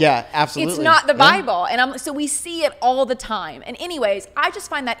Inferno. Yeah, absolutely. It's not the Bible. And so we see it all the time. And anyways, I just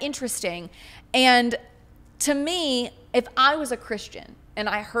find that interesting. And to me, if I was a Christian and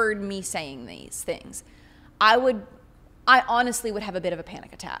I heard me saying these things, I honestly would have a bit of a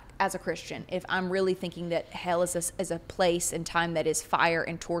panic attack as a Christian if I'm really thinking that hell is a place and time that is fire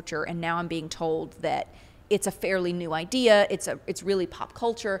and torture. And now I'm being told that it's a fairly new idea. It's really pop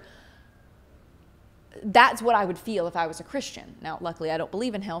culture. That's what I would feel if I was a Christian. Now, luckily, I don't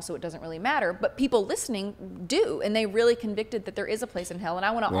believe in hell, so it doesn't really matter. But people listening do, and they really convicted that there is a place in hell, and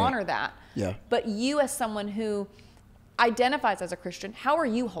I want to honor that. Yeah. But you, as someone who identifies as a Christian, how are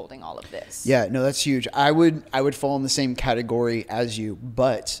you holding all of this? Yeah, no, that's huge. I would fall in the same category as you,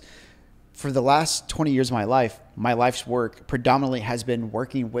 but for the last 20 years of my life's work predominantly has been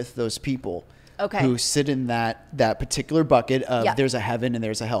working with those people who sit in that particular bucket of there's a heaven and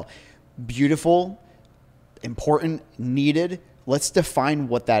there's a hell. Beautiful, important, needed. Let's define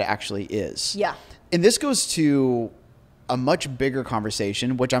what that actually is. Yeah. And this goes to a much bigger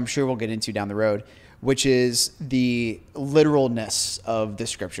conversation, which I'm sure we'll get into down the road, which is the literalness of the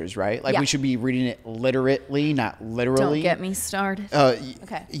scriptures, right? Like we should be reading it literally, not literally. Don't get me started.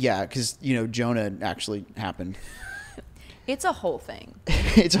 Okay. Yeah, because, Jonah actually happened. It's a whole thing.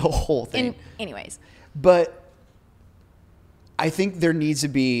 It's a whole thing. Anyways. But I think there needs to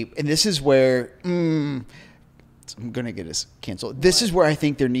be, and this is where, I'm going to get us canceled. This is where I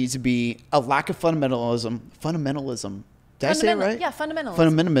think there needs to be a lack of fundamentalism. Did I say it right? Yeah,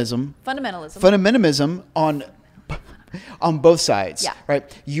 fundamentalism. Fundamentalism on both sides, yeah.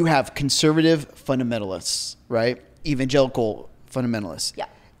 Right? You have conservative fundamentalists, right? Evangelical fundamentalists. Yeah.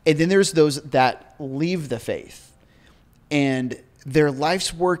 And then there's those that leave the faith. And their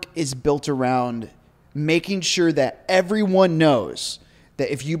life's work is built around making sure that everyone knows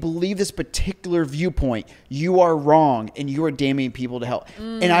that if you believe this particular viewpoint, you are wrong and you are damning people to hell.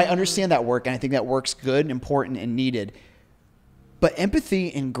 And I understand that work, and I think that work's good and important and needed. But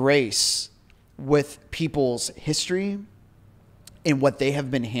empathy and grace with people's history and what they have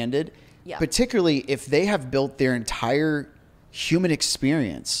been handed, particularly if they have built their entire human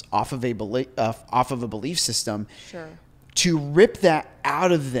experience off of a belief system, to rip that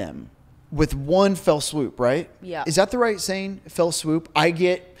out of them with one fell swoop, right? Yeah. Is that the right saying? Fell swoop?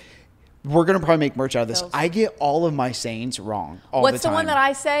 We're going to probably make merch out of this. I get all of my sayings wrong all the time. What's the one that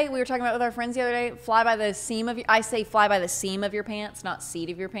I say? We were talking about with our friends the other day. I say fly by the seam of your pants, not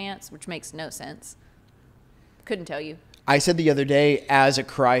seat of your pants, which makes no sense. Couldn't tell you. I said the other day, as a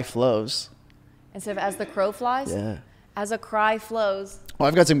cry flows. Instead of as the crow flies? Yeah. As a cry flows. Well,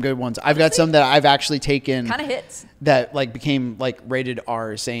 I've got some good ones. I've got some that I've actually taken. Kind of hits. That became rated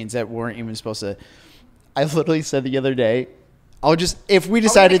R sayings that weren't even supposed to. I literally said the other day, if we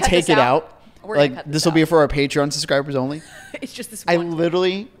decide to take it out, this will be for our Patreon subscribers only. It's just this one. I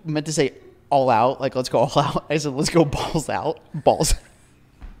literally meant to say all out, let's go all out. I said, let's go balls out. Balls.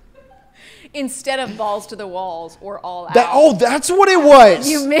 Instead of balls to the walls or all out. That's what it was.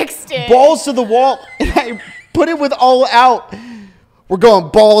 You mixed it. Balls to the wall. And I put it with all out. We're going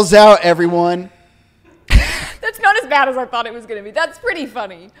balls out, everyone. That's not as bad as I thought it was going to be. That's pretty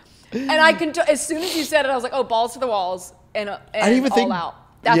funny. And I can, as soon as you said it, I was like, oh, balls to the walls and I didn't even think, all out.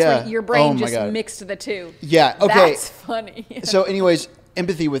 That's where your brain just mixed the two. Yeah. Okay. That's funny. So anyways,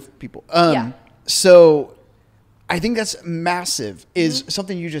 empathy with people. So I think that's massive is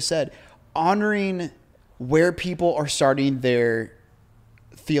something you just said, honoring where people are starting their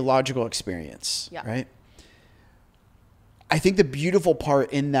theological experience, right? I think the beautiful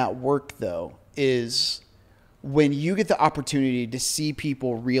part in that work though is when you get the opportunity to see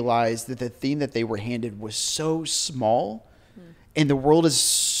people realize that the thing that they were handed was so small and the world is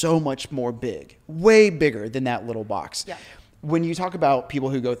so much more big, way bigger than that little box. Yeah. When you talk about people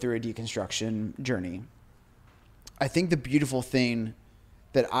who go through a deconstruction journey, I think the beautiful thing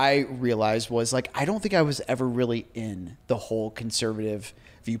that I realized was like, I don't think I was ever really in the whole conservative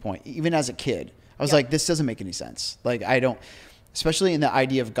viewpoint. Even as a kid, I was like, this doesn't make any sense. Like I don't, especially in the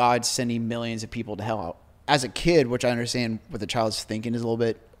idea of God sending millions of people to hell. As a kid, which I understand what the child's thinking is a little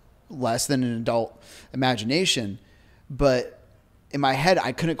bit less than an adult imagination, but in my head,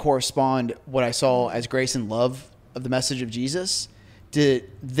 I couldn't correspond what I saw as grace and love of the message of Jesus to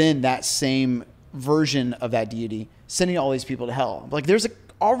then that same version of that deity sending all these people to hell. Like there's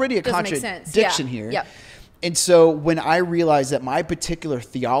already a contradiction here. Yeah. And so when I realized that my particular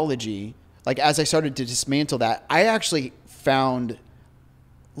theology, like as I started to dismantle that, I actually found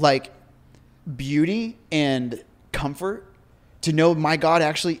like beauty and comfort to know my God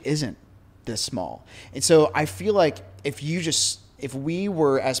actually isn't this small. And so I feel like if we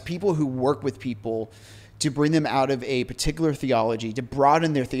were, as people who work with people, to bring them out of a particular theology, to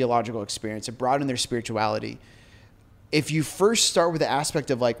broaden their theological experience, to broaden their spirituality, if you first start with the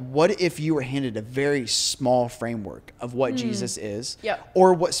aspect of like, what if you were handed a very small framework of what Jesus is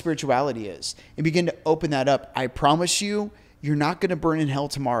or what spirituality is, and begin to open that up, I promise you, you're not going to burn in hell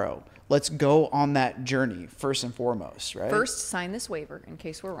tomorrow. Let's go on that journey first and foremost, right? First, sign this waiver in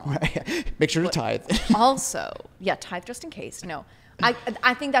case we're wrong. Right. Make sure to tithe. Also, tithe just in case. No,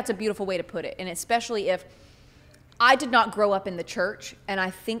 I think that's a beautiful way to put it. And especially if I did not grow up in the church, and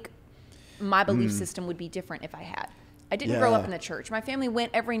I think my belief system would be different if I had. I didn't grow up in the church. My family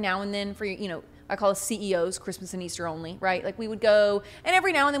went every now and then for, I call it CEOs, Christmas and Easter only, right? Like we would go, and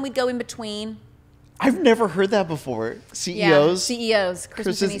every now and then we'd go in between. I've never heard that before. CEOs? Yeah, CEOs,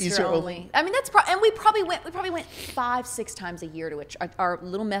 Christmas and Easter only. I mean, that's and we probably went 5-6 times a year to our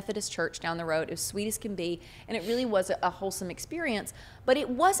little Methodist church down the road. It was sweet as can be, and it really was a wholesome experience. But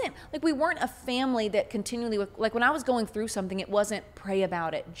it wasn't like we weren't a family that continually, like when I was going through something, it wasn't pray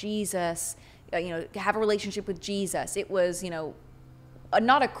about it, Jesus, have a relationship with Jesus. It was,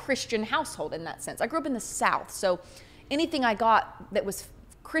 not a Christian household in that sense. I grew up in the South, so anything I got that was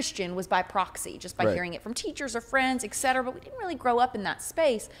Christian was by proxy, just by hearing it from teachers or friends, etc. But we didn't really grow up in that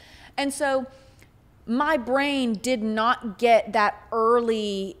space. And so my brain did not get that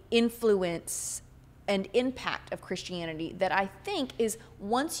early influence and impact of Christianity that I think is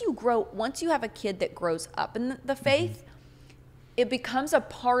once you have a kid that grows up in the faith, it becomes a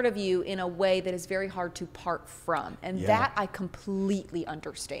part of you in a way that is very hard to part from. And that I completely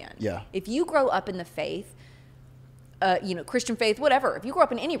understand. Yeah. If you grow up in the faith, Christian faith, whatever. If you grew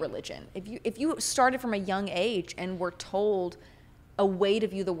up in any religion, if you started from a young age and were told a way to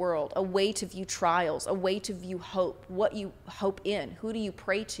view the world, a way to view trials, a way to view hope, what you hope in, who do you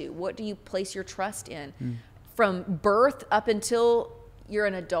pray to, what do you place your trust in, from birth up until you're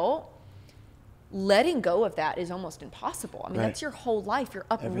an adult, letting go of that is almost impossible. I mean, that's your whole life. You're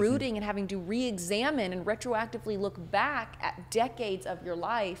uprooting and having to re-examine and retroactively look back at decades of your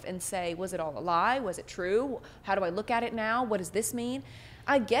life and say, was it all a lie? Was it true? How do I look at it now? What does this mean?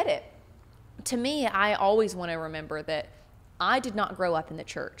 I get it. To me, I always want to remember that I did not grow up in the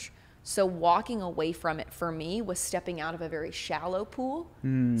church. So walking away from it for me was stepping out of a very shallow pool.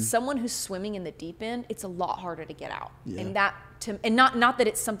 Someone who's swimming in the deep end, it's a lot harder to get out. And not that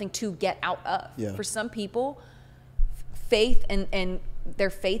it's something to get out of. For some people, faith and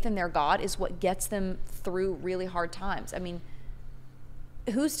their faith in their God is what gets them through really hard times. I mean,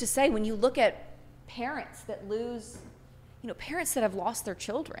 who's to say when you look at parents that lose, parents that have lost their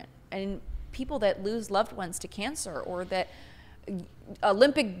children and people that lose loved ones to cancer, or that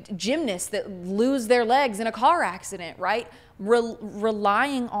Olympic gymnasts that lose their legs in a car accident, right?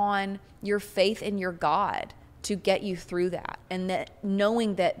 Relying on your faith in your God to get you through that, and that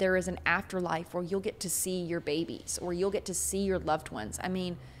knowing that there is an afterlife where you'll get to see your babies or you'll get to see your loved ones. I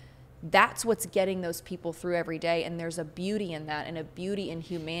mean, that's what's getting those people through every day, and there's a beauty in that and a beauty in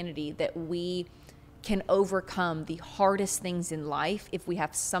humanity that we can overcome the hardest things in life if we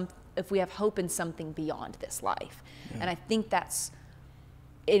have hope in something beyond this life. And I think that's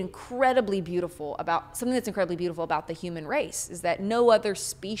incredibly beautiful about the human race is that no other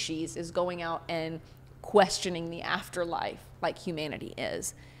species is going out and questioning the afterlife like humanity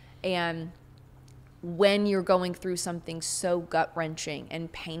is. And when you're going through something so gut-wrenching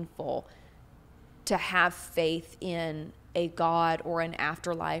and painful, to have faith in a God or an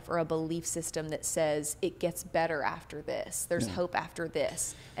afterlife or a belief system that says it gets better after this, there's hope after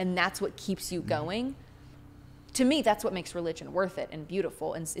this, and that's what keeps you going. To me, that's what makes religion worth it and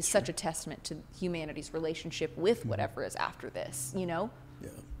beautiful, and is such a testament to humanity's relationship with whatever is after this, you know? Yeah.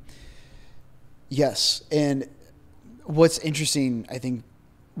 Yes. And what's interesting, I think,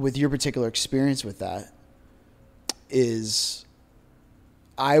 with your particular experience with that is,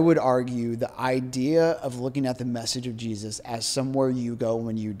 I would argue the idea of looking at the message of Jesus as somewhere you go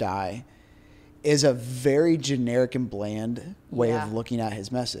when you die is a very generic and bland way of looking at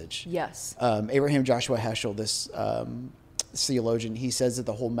his message. Yes. Abraham Joshua Heschel, this theologian, he says that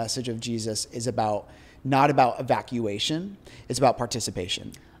the whole message of Jesus is not about evacuation, it's about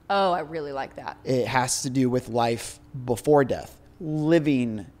participation. Oh, I really like that. It has to do with life before death,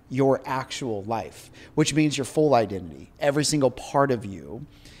 living your actual life, which means your full identity, every single part of you,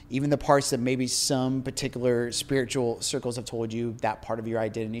 even the parts that maybe some particular spiritual circles have told you that part of your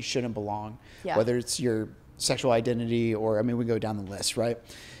identity shouldn't belong, whether it's your sexual identity or, I mean, we go down the list, right?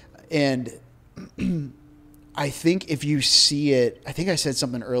 And I think if you see it, I think I said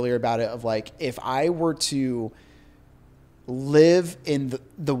something earlier about it of like, if I were to live in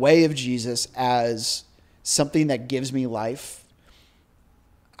the way of Jesus as something that gives me life,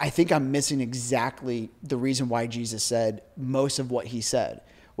 I think I'm missing exactly the reason why Jesus said most of what he said,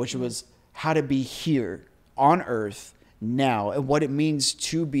 which was how to be here on earth now and what it means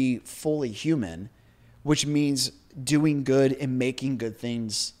to be fully human, which means doing good and making good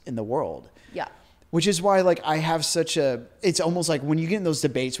things in the world. Yeah. Which is why, like, I have it's almost like when you get in those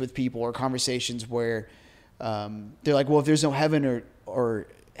debates with people or conversations where they're like, well, if there's no heaven or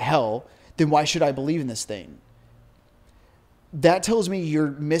hell, then why should I believe in this thing? That tells me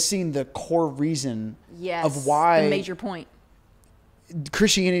you're missing the core reason of why the major point.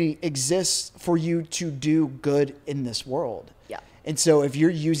 Christianity exists for you to do good in this world. Yeah. And so if you're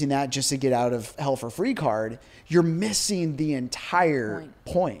using that just to get out of hell for free card, you're missing the entire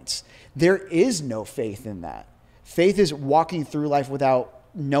point. There is no faith in that. Faith is walking through life without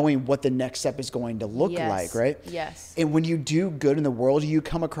knowing what the next step is going to look like, right? Yes. And when you do good in the world, you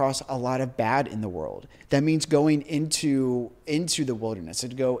come across a lot of bad in the world. That means going into the wilderness, to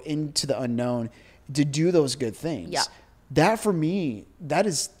go into the unknown, to do those good things. Yeah. That for me, that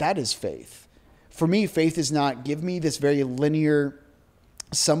is faith. For me, faith is not give me this very linear,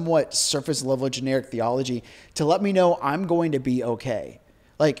 somewhat surface level generic theology to let me know I'm going to be okay.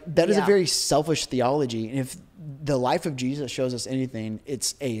 Like, that is a very selfish theology. And if the life of Jesus shows us anything,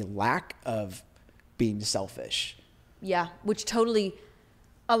 it's a lack of being selfish. Yeah, which totally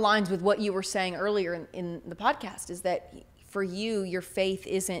aligns with what you were saying earlier in the podcast, is that for you, your faith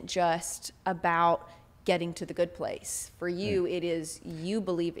isn't just about getting to the good place. For you, it is you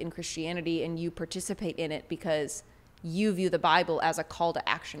believe in Christianity and you participate in it because you view the Bible as a call to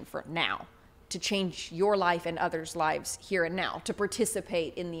action for now, to change your life and others' lives here and now, to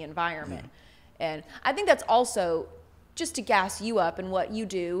participate in the environment. And I think that's also just to gas you up in what you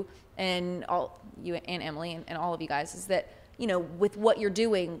do, and all you and Emily and all of you guys, is that, you know, with what you're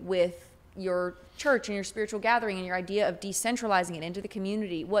doing with your church and your spiritual gathering and your idea of decentralizing it into the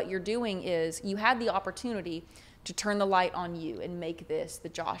community, what you're doing is you had the opportunity to turn the light on you and make this the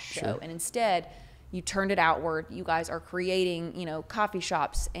Josh show. And instead you turned it outward. You guys are creating, you know, coffee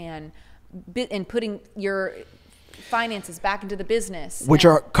shops and putting your finances back into the business. Which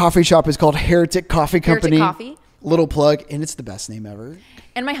our coffee shop is called Heretic Coffee Company. Heretic Coffee. Little plug, and it's the best name ever.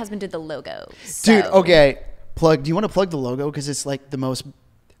 And my husband did the logo. So. Dude, okay. Plug. Do you want to plug the logo? Because it's like the most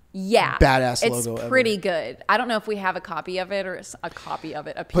badass logo ever. It's pretty good. I don't know if we have a copy of it or a copy of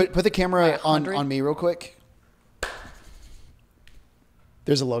it. Put the camera on me real quick.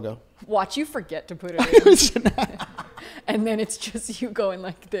 There's a logo. Watch you forget to put it in. And then it's just you going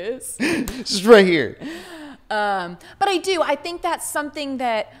like this. Just right here. But I think that's something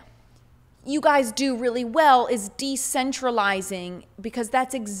that you guys do really well, is decentralizing, because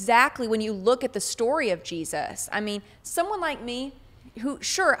that's exactly when you look at the story of Jesus. I mean, someone like me, who,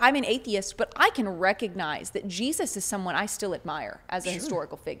 sure, I'm an atheist, but I can recognize that Jesus is someone I still admire as a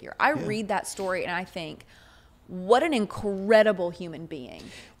historical figure. I read that story and I think, what an incredible human being.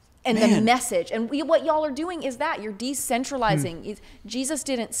 And the message, and what y'all are doing is that you're decentralizing. Jesus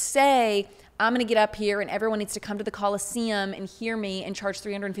didn't say, I'm going to get up here and everyone needs to come to the Coliseum and hear me and charge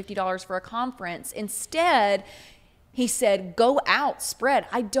 $350 for a conference. Instead, He said, go out, spread.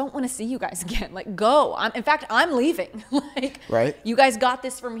 I don't want to see you guys again. Like, go. In fact, I'm leaving. Like, right. You guys got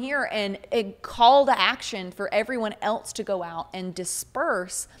this from here. And a call to action for everyone else to go out and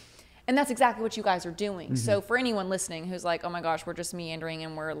disperse. And that's exactly what you guys are doing. Mm-hmm. So for anyone listening who's like, oh my gosh, we're just meandering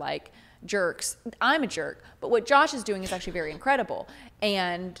and we're like jerks. I'm a jerk. But what Josh is doing is actually very incredible.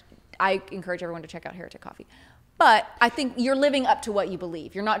 And I encourage everyone to check out Heretic Coffee. But I think you're living up to what you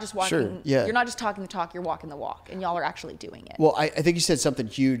believe. You're not just walking. Sure, yeah. You're not just talking the talk. You're walking the walk, and y'all are actually doing it. Well, I think you said something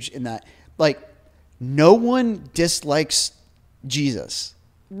huge in that. Like, no one dislikes Jesus.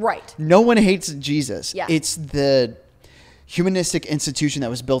 Right. No one hates Jesus. Yeah. It's the humanistic institution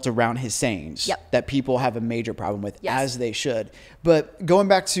that was built around his sayings that people have a major problem with, as they should. But going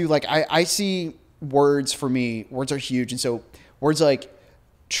back to, like, I see words, for me, words are huge. And so words like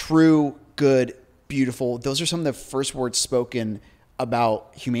true, good, beautiful, those are some of the first words spoken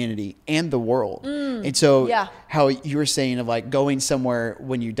about humanity and the world. And so how you were saying of like going somewhere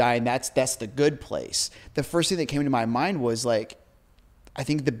when you die, and that's the good place. The first thing that came to my mind was like, I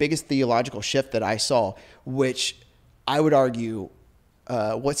think the biggest theological shift that I saw, which I would argue,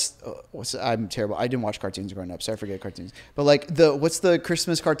 I'm terrible. I didn't watch cartoons growing up, so I forget cartoons. But like what's the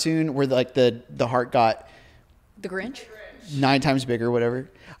Christmas cartoon where like the heart got the Grinch 9 times bigger, whatever.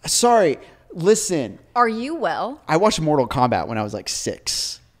 Sorry. Listen. Are you well? I watched Mortal Kombat when I was like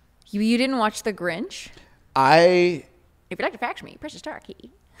 6. You didn't watch The Grinch? If you'd like to fax me, press the star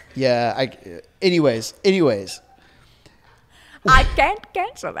key. Yeah. Anyways. I can't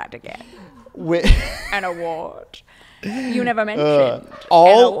cancel that again. An award. You never mentioned.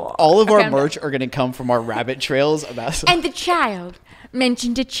 All of our merch are going to come from our rabbit trails about. And the child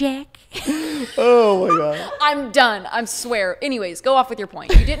mentioned a check. Oh my God. I'm done. I swear. Anyways, go off with your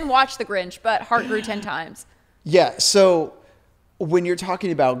point. You didn't watch The Grinch, but heart grew 10 times. Yeah. So when you're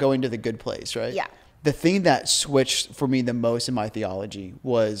talking about going to the good place, right? Yeah. The thing that switched for me the most in my theology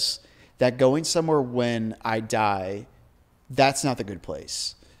was that going somewhere when I die, that's not the good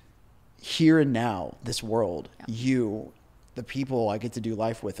place. Here and now, this world, you, the people I get to do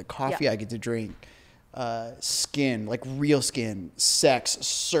life with, the coffee I get to drink, skin, like real skin, sex,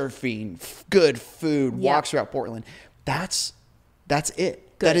 surfing, good food, walks throughout Portland. That's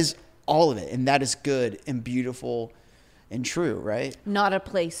it. Good. That is all of it. And that is good and beautiful and true, right? Not a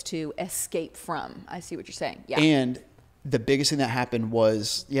place to escape from. I see what you're saying. Yeah. And the biggest thing that happened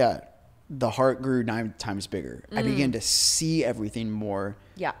was, the heart grew 9 times bigger. I began to see everything more,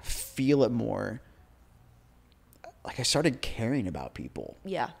 feel it more. Like I started caring about people.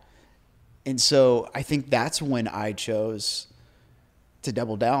 Yeah. And so I think that's when I chose to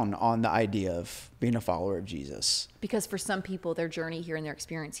double down on the idea of being a follower of Jesus. Because for some people, their journey here and their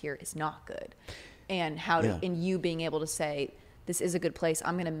experience here is not good. And and you being able to say, this is a good place.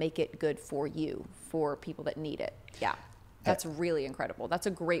 I'm going to make it good for you, for people that need it. Yeah. That's really incredible. That's a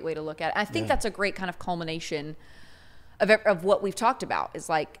great way to look at it. I think that's a great kind of culmination of what we've talked about, is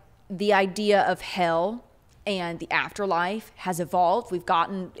like the idea of hell and the afterlife has evolved. We've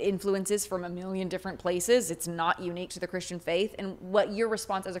gotten influences from a million different places. It's not unique to the Christian faith. And what your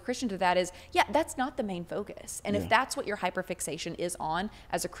response as a Christian to that is, that's not the main focus. And if that's what your hyperfixation is on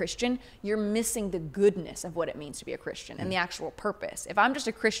as a Christian, you're missing the goodness of what it means to be a Christian and the actual purpose. If I'm just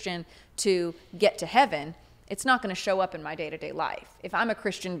a Christian to get to heaven, it's not going to show up in my day-to-day life. If I'm a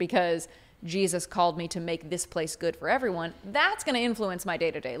Christian because Jesus called me to make this place good for everyone, that's going to influence my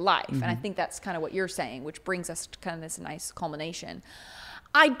day-to-day life. And I think that's kind of what you're saying, which brings us to kind of this nice culmination.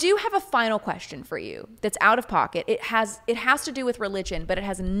 I do have a final question for you that's out of pocket. It has to do with religion, but it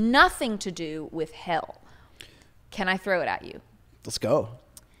has nothing to do with hell. Can I throw it at you? Let's go.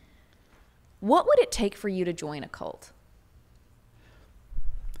 What would it take for you to join a cult?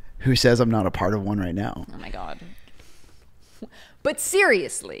 Who says I'm not a part of one right now? Oh my God. But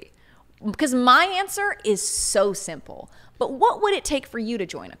seriously, because my answer is so simple. But what would it take for you to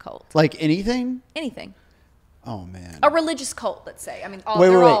join a cult? Like anything? Anything. Oh man. A religious cult, let's say. I mean,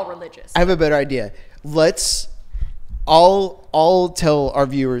 they're all religious. I have a better idea. I'll tell our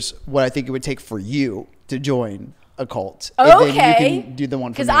viewers what I think it would take for you to join a cult. Okay. And then you can do the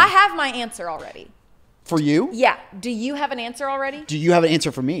one for me. Because I have my answer already. For you? Yeah. Do you have an answer already? Do you have an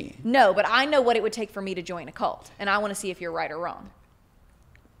answer for me? No, but I know what it would take for me to join a cult. And I want to see if you're right or wrong.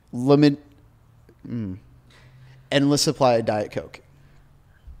 Endless supply of Diet Coke.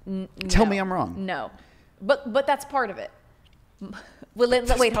 Tell me I'm wrong. No. But that's part of it. Well,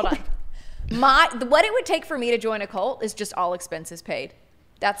 wait, hold on. What it would take for me to join a cult is just all expenses paid.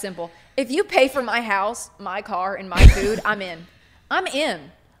 That's simple. If you pay for my house, my car, and my food, I'm in. I'm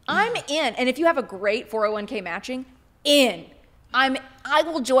in. And if you have a great 401k matching, in. I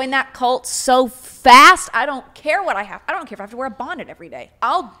will join that cult so fast. I don't care what I have. I don't care if I have to wear a bonnet every day.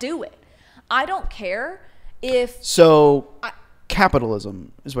 I'll do it. I don't care if...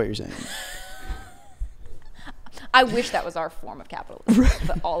 Capitalism is what you're saying. I wish that was our form of capitalism,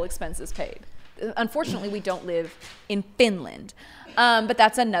 but all expenses paid. Unfortunately, we don't live in Finland. But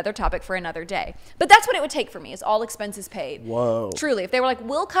that's another topic for another day. But that's what it would take for me, is all expenses paid. Whoa. Truly, if they were like,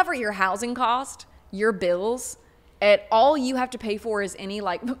 we'll cover your housing cost, your bills, and all you have to pay for is any,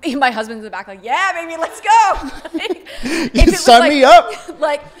 like, my husband's in the back like, yeah, baby, let's go. You sign me up.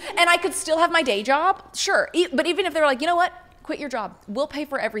 Like, and I could still have my day job, sure. But even if they were like, you know what, quit your job, we'll pay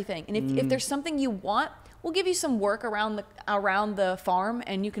for everything. And if there's something you want, we'll give you some work around the farm,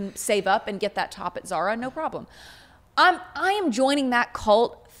 and you can save up and get that top at Zara, no problem. I am joining that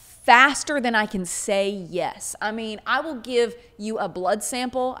cult faster than I can say yes. I mean, I will give you a blood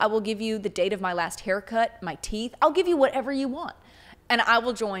sample. I will give you the date of my last haircut, my teeth. I'll give you whatever you want. And I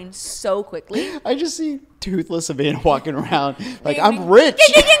will join so quickly. I just see toothless Savannah walking around like, I'm rich.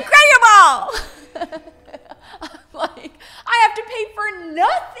 Incredible! Like, I have to pay for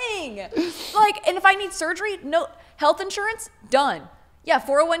nothing. Like, and if I need surgery, no health insurance, done. Yeah,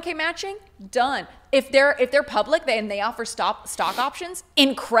 401k matching, done. If they're public and they offer stock options,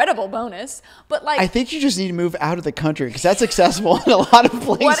 incredible bonus. But like, I think you just need to move out of the country because that's accessible in a lot of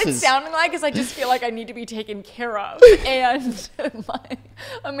places. What it's sounding like is I just feel like I need to be taken care of, and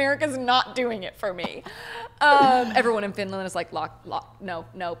America's not doing it for me. Everyone in Finland is like, block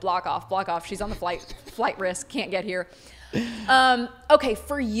off. She's on the flight risk, can't get here. Okay,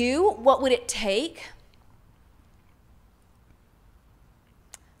 for you, what would it take?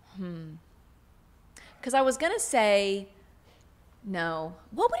 Because I was going to say, no.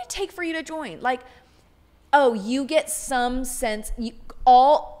 What would it take for you to join? Like, oh, you get some sense,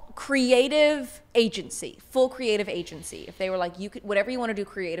 all creative agency, full creative agency. If they were like, you could, whatever you want to do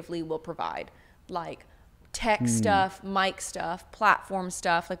creatively, we'll provide. Like tech stuff, mic stuff, platform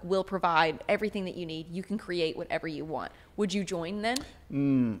stuff, like we'll provide everything that you need. You can create whatever you want. Would you join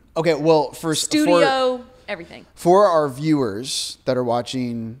then? Okay, well, studio, everything. For our viewers that are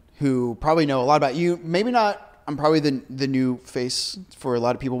watching who probably know a lot about you, maybe not, I'm probably the new face for a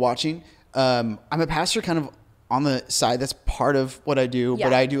lot of people watching. I'm a pastor kind of on the side. That's part of what I do,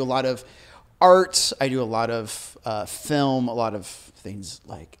 but I do a lot of art. I do a lot of film, a lot of things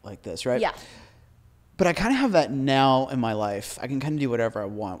like this, right? Yeah. But I kind of have that now in my life. I can kind of do whatever I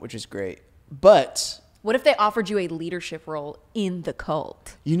want, which is great. But what if they offered you a leadership role in the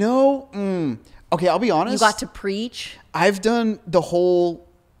cult? You know, okay, I'll be honest. You got to preach. I've done the whole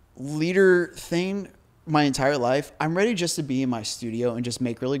leader thing my entire life. I'm ready just to be in my studio and just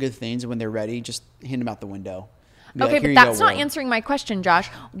make really good things. And when they're ready, just hand them out the window. Okay, but that's not answering my question, Josh.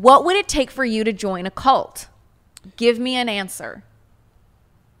 What would it take for you to join a cult? Give me an answer.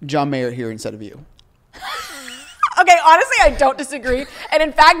 John Mayer here instead of you. Okay, honestly, I don't disagree. And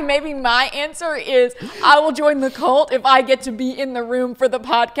in fact, maybe my answer is I will join the cult if I get to be in the room for the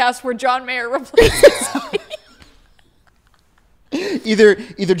podcast where John Mayer replaces me. Either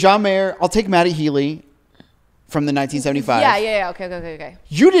John Mayer, I'll take Matty Healy from the 1975. Yeah. Okay.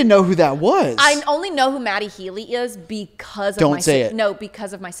 You didn't know who that was. I only know who Matty Healy is because of Don't say it. No,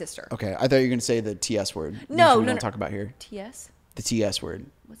 because of my sister. Okay, I thought you were going to say the TS word. No, we don't talk about here. TS? The TS word.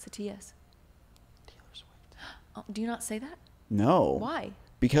 What's the TS? Taylor Swift. Oh, do you not say that? No. Why?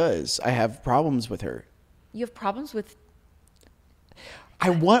 Because I have problems with her. You have problems with... I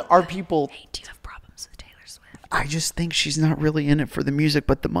want our people... Hey, do you have problems with Taylor Swift? I just think she's not really in it for the music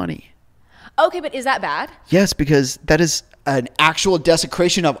but the money. Okay, but is that bad? Yes, because that is an actual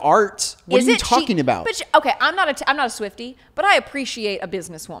desecration of art. What are you talking about? Okay, I'm not a Swiftie, but I appreciate a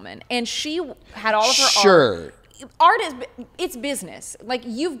businesswoman, and she had all of her art. Art it's business. Like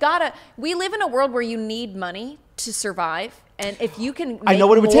we live in a world where you need money to survive, and if you can make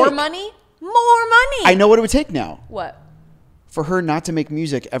more money. I know what it would take now. What? For her not to make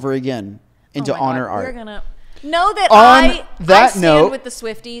music ever again and to honor art. We're gonna know that I stand with the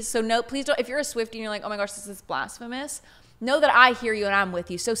Swifties. So no, please don't. If you're a Swiftie and you're like, oh my gosh, this is blasphemous, know that I hear you and I'm with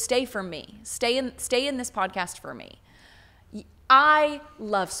you. So stay for me. Stay in this podcast for me. I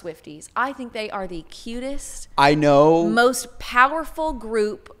love Swifties. I think they are the cutest, most powerful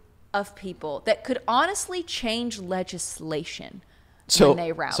group of people that could honestly change legislation when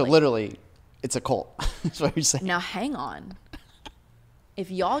they rally. So literally, it's a cult. That's what you're saying. Now hang on. If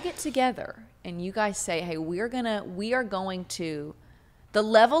y'all get together and you guys say, hey, we are going to the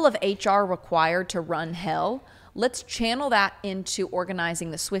level of HR required to run hell, let's channel that into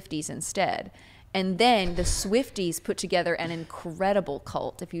organizing the Swifties instead. And then the Swifties put together an incredible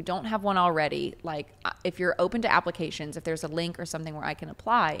cult. If you don't have one already, like if you're open to applications, if there's a link or something where I can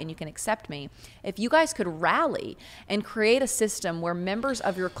apply and you can accept me, if you guys could rally and create a system where members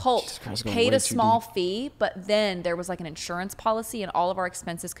of your cult paid a small fee, but then there was like an insurance policy and all of our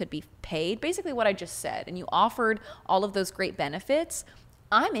expenses could be paid, basically what I just said, and you offered all of those great benefits,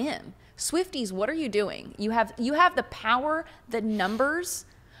 I'm in. Swifties, what are you doing? You have the power, the numbers,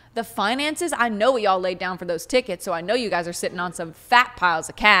 the finances. I know what y'all laid down for those tickets, so I know you guys are sitting on some fat piles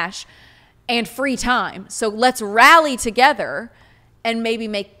of cash and free time. So let's rally together and maybe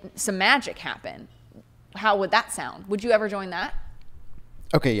make some magic happen. How would that sound? Would you ever join that?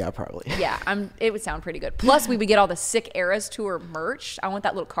 Okay, yeah, probably. Yeah, it would sound pretty good. Plus, we would get all the Sick Eras Tour merch. I want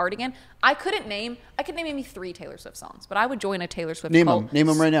that little cardigan. I could name maybe 3 Taylor Swift songs, but I would join a Taylor Swift cult. Name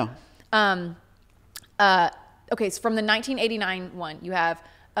them right now. Okay, so from the 1989 one, you have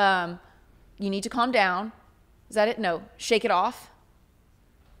You Need to Calm Down. Is that it? No. Shake It Off.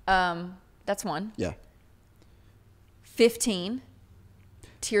 That's one. Yeah. 15.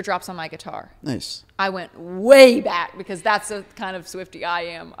 Teardrops on My Guitar. Nice. I went way back because that's the kind of Swiftie I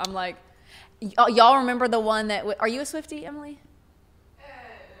am. I'm like, y'all remember the one that, are you a Swiftie, Emily?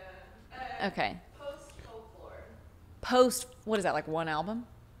 Okay. Post, what is that, like one album?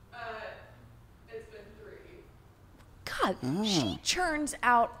 It's been 3. God, she churns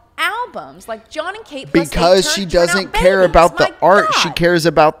out albums like John and Kate. Because she doesn't care about the art. She cares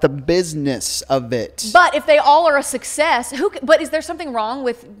about the business of it. But if they all are a success, but is there something wrong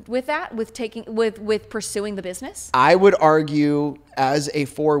with that? With pursuing the business? I would argue, as a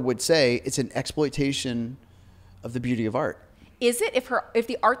 4 would say, it's an exploitation of the beauty of art. Is it if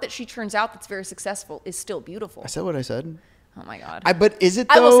the art that she turns out that's very successful is still beautiful? I said what I said. Oh my God. But is it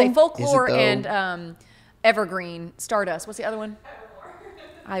though? I will say Folklore and Evergreen, Stardust. What's the other one?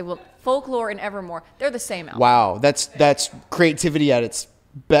 Folklore and Evermore. They're the same album. Wow, that's creativity at its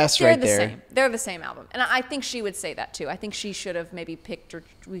best. They're right there. Same. They're the same album, and I think she would say that too. I think she should have maybe picked, or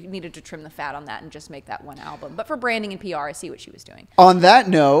we needed to trim the fat on that and just make that one album. But for branding and PR, I see what she was doing. On that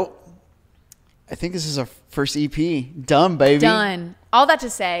note, I think this is our first EP. Done, baby. Done. All that to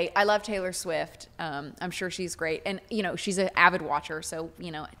say, I love Taylor Swift. I'm sure she's great. And, she's an avid watcher. So,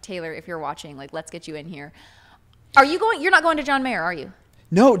 Taylor, if you're watching, like, let's get you in here. You're not going to John Mayer, are you?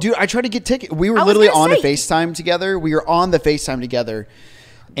 No, dude, I tried to get tickets. We were literally on the FaceTime together.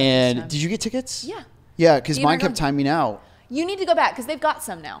 And did you get tickets? Yeah. Yeah, because mine kept timing out. You need to go back because they've got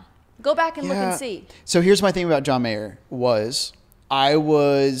some now. Go back and look and see. So here's my thing about John Mayer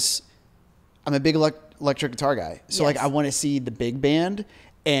I'm a big electric guitar guy. So I want to see the big band.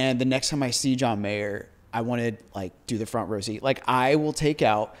 And the next time I see John Mayer, I want to do the front row seat. Like I will take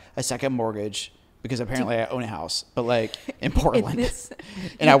out a second mortgage because apparently I own a house, but in Portland.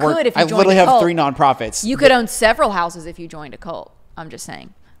 And I literally have 3 nonprofits. You could own several houses if you joined a cult. I'm just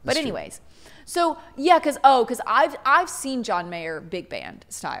saying. But anyways. So yeah, because I've seen John Mayer big band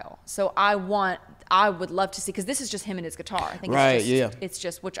style. So I would love to see, because this is just him and his guitar. I think it's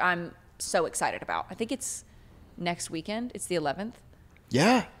just which I'm so excited about. I think it's next weekend. It's the 11th.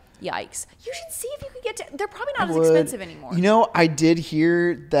 Yeah. Yikes. You should see if you could get to, they're probably not as expensive anymore. I did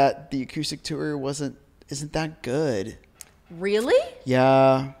hear that the acoustic tour isn't that good. Really?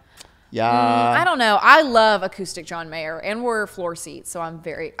 Yeah. Yeah. I don't know. I love acoustic John Mayer, and we're floor seats, so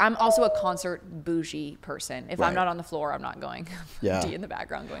I'm also a concert bougie person. If I'm not on the floor, I'm not going. Yeah. D in the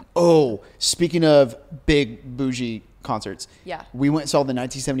background going. Oh, speaking of big bougie concerts. Yeah. We went and saw the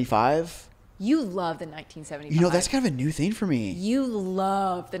 1975. You love the 1975. That's kind of a new thing for me. You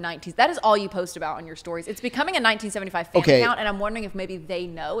love the 19s. That is all you post about on your stories. It's becoming a 1975 fan account, and I'm wondering if maybe they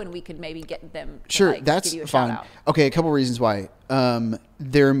know and we could maybe get them to that's give you a fine. shout out. Okay, a couple reasons why.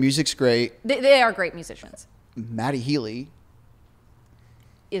 Their music's great. They are great musicians. Maddie Healy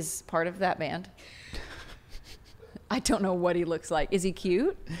is part of that band. I don't know what he looks like. Is he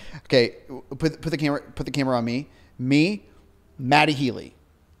cute? Okay, put the camera on me. Me, Maddie Healy.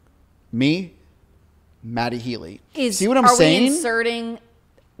 Me, Maddie Healy. See what I'm saying? Are we inserting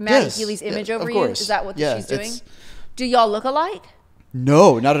Maddie Healy's image over you? Is that what she's doing? Do y'all look alike?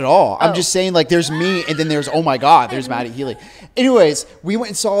 No, not at all. I'm just saying, there's me, and then there's, oh my God, there's Maddie Healy. Anyways, we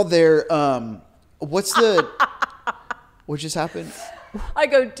went and saw their, what just happened? I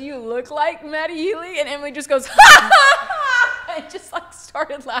go, do you look like Maddie Healy? And Emily just goes, and just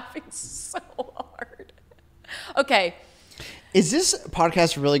started laughing so hard. Okay. Is this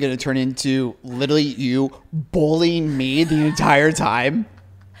podcast really going to turn into literally you bullying me the entire time?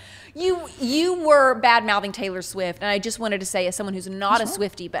 You were bad-mouthing Taylor Swift, and I just wanted to say, as someone who's not a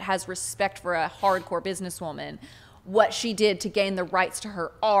Swiftie but has respect for a hardcore businesswoman, what she did to gain the rights to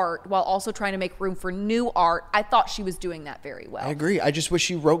her art while also trying to make room for new art, I thought she was doing that very well. I agree. I just wish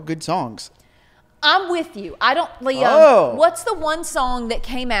she wrote good songs. I'm with you. I don't, Liam, what's the one song that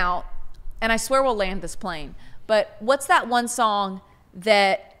came out, and I swear we'll land this plane, but what's that one song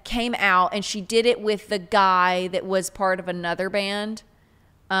that came out and she did it with the guy that was part of another band?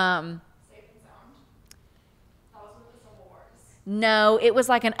 No, it was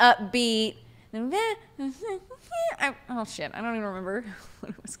like an upbeat. Oh shit, I don't even remember what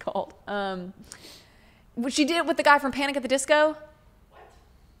it was called. She did it with the guy from Panic at the Disco. What?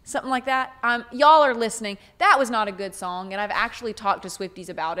 Something like that. Y'all are listening. That was not a good song, and I've actually talked to Swifties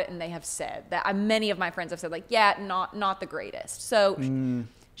about it, and they have said that. Many of my friends have said, like, yeah, not the greatest. So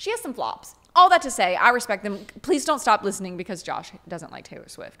she has some flops. All that to say, I respect them. Please don't stop listening because Josh doesn't like Taylor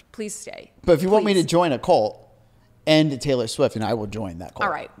Swift. Please stay. But if you want me to join a cult and Taylor Swift, and I will join that cult.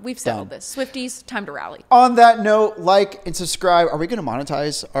 All right, we've settled this. Swifties, time to rally. On that note, like and subscribe. Are we going to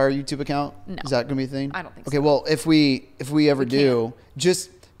monetize our YouTube account? No. Is that going to be a thing? I don't think so. Okay, well, if we ever do,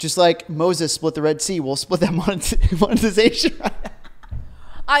 just like Moses split the Red Sea, we'll split that monetization.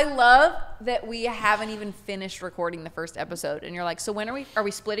 I love that we haven't even finished recording the first episode, and you're like, so when are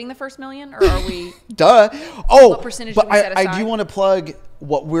we splitting the first million, or are we? Duh. Oh, what percentage do we set aside? I do want to plug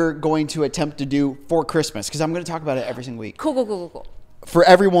what we're going to attempt to do for Christmas, because I'm going to talk about it every single week. Cool. For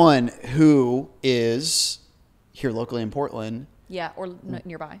everyone who is here locally in Portland. Yeah, or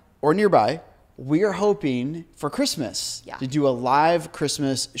nearby. We are hoping for Christmas to do a live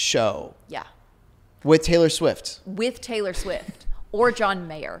Christmas show. Yeah. With Taylor Swift. Or John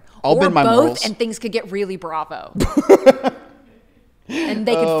Mayer. I'll bend my morals. And things could get really Bravo. And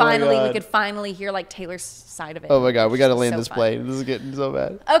they could we could finally hear like Taylor's side of it. Oh my God, we got to land this plane. This is getting so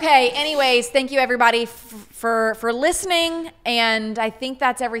bad. Okay, anyways, thank you everybody for listening. And I think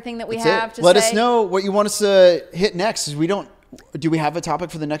that's everything that we have to say. Let us know what you want us to hit next. Do we have a topic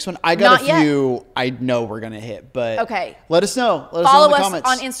for the next one? I got a few I know we're going to hit, but okay. Let us know. Follow us in the comments.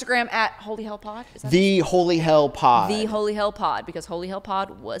 On Instagram at Holy Hell Pod. The Holy Hell Pod. The Holy Hell Pod, because Holy Hell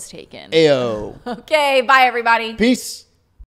Pod was taken. Ayo. Okay, bye everybody. Peace.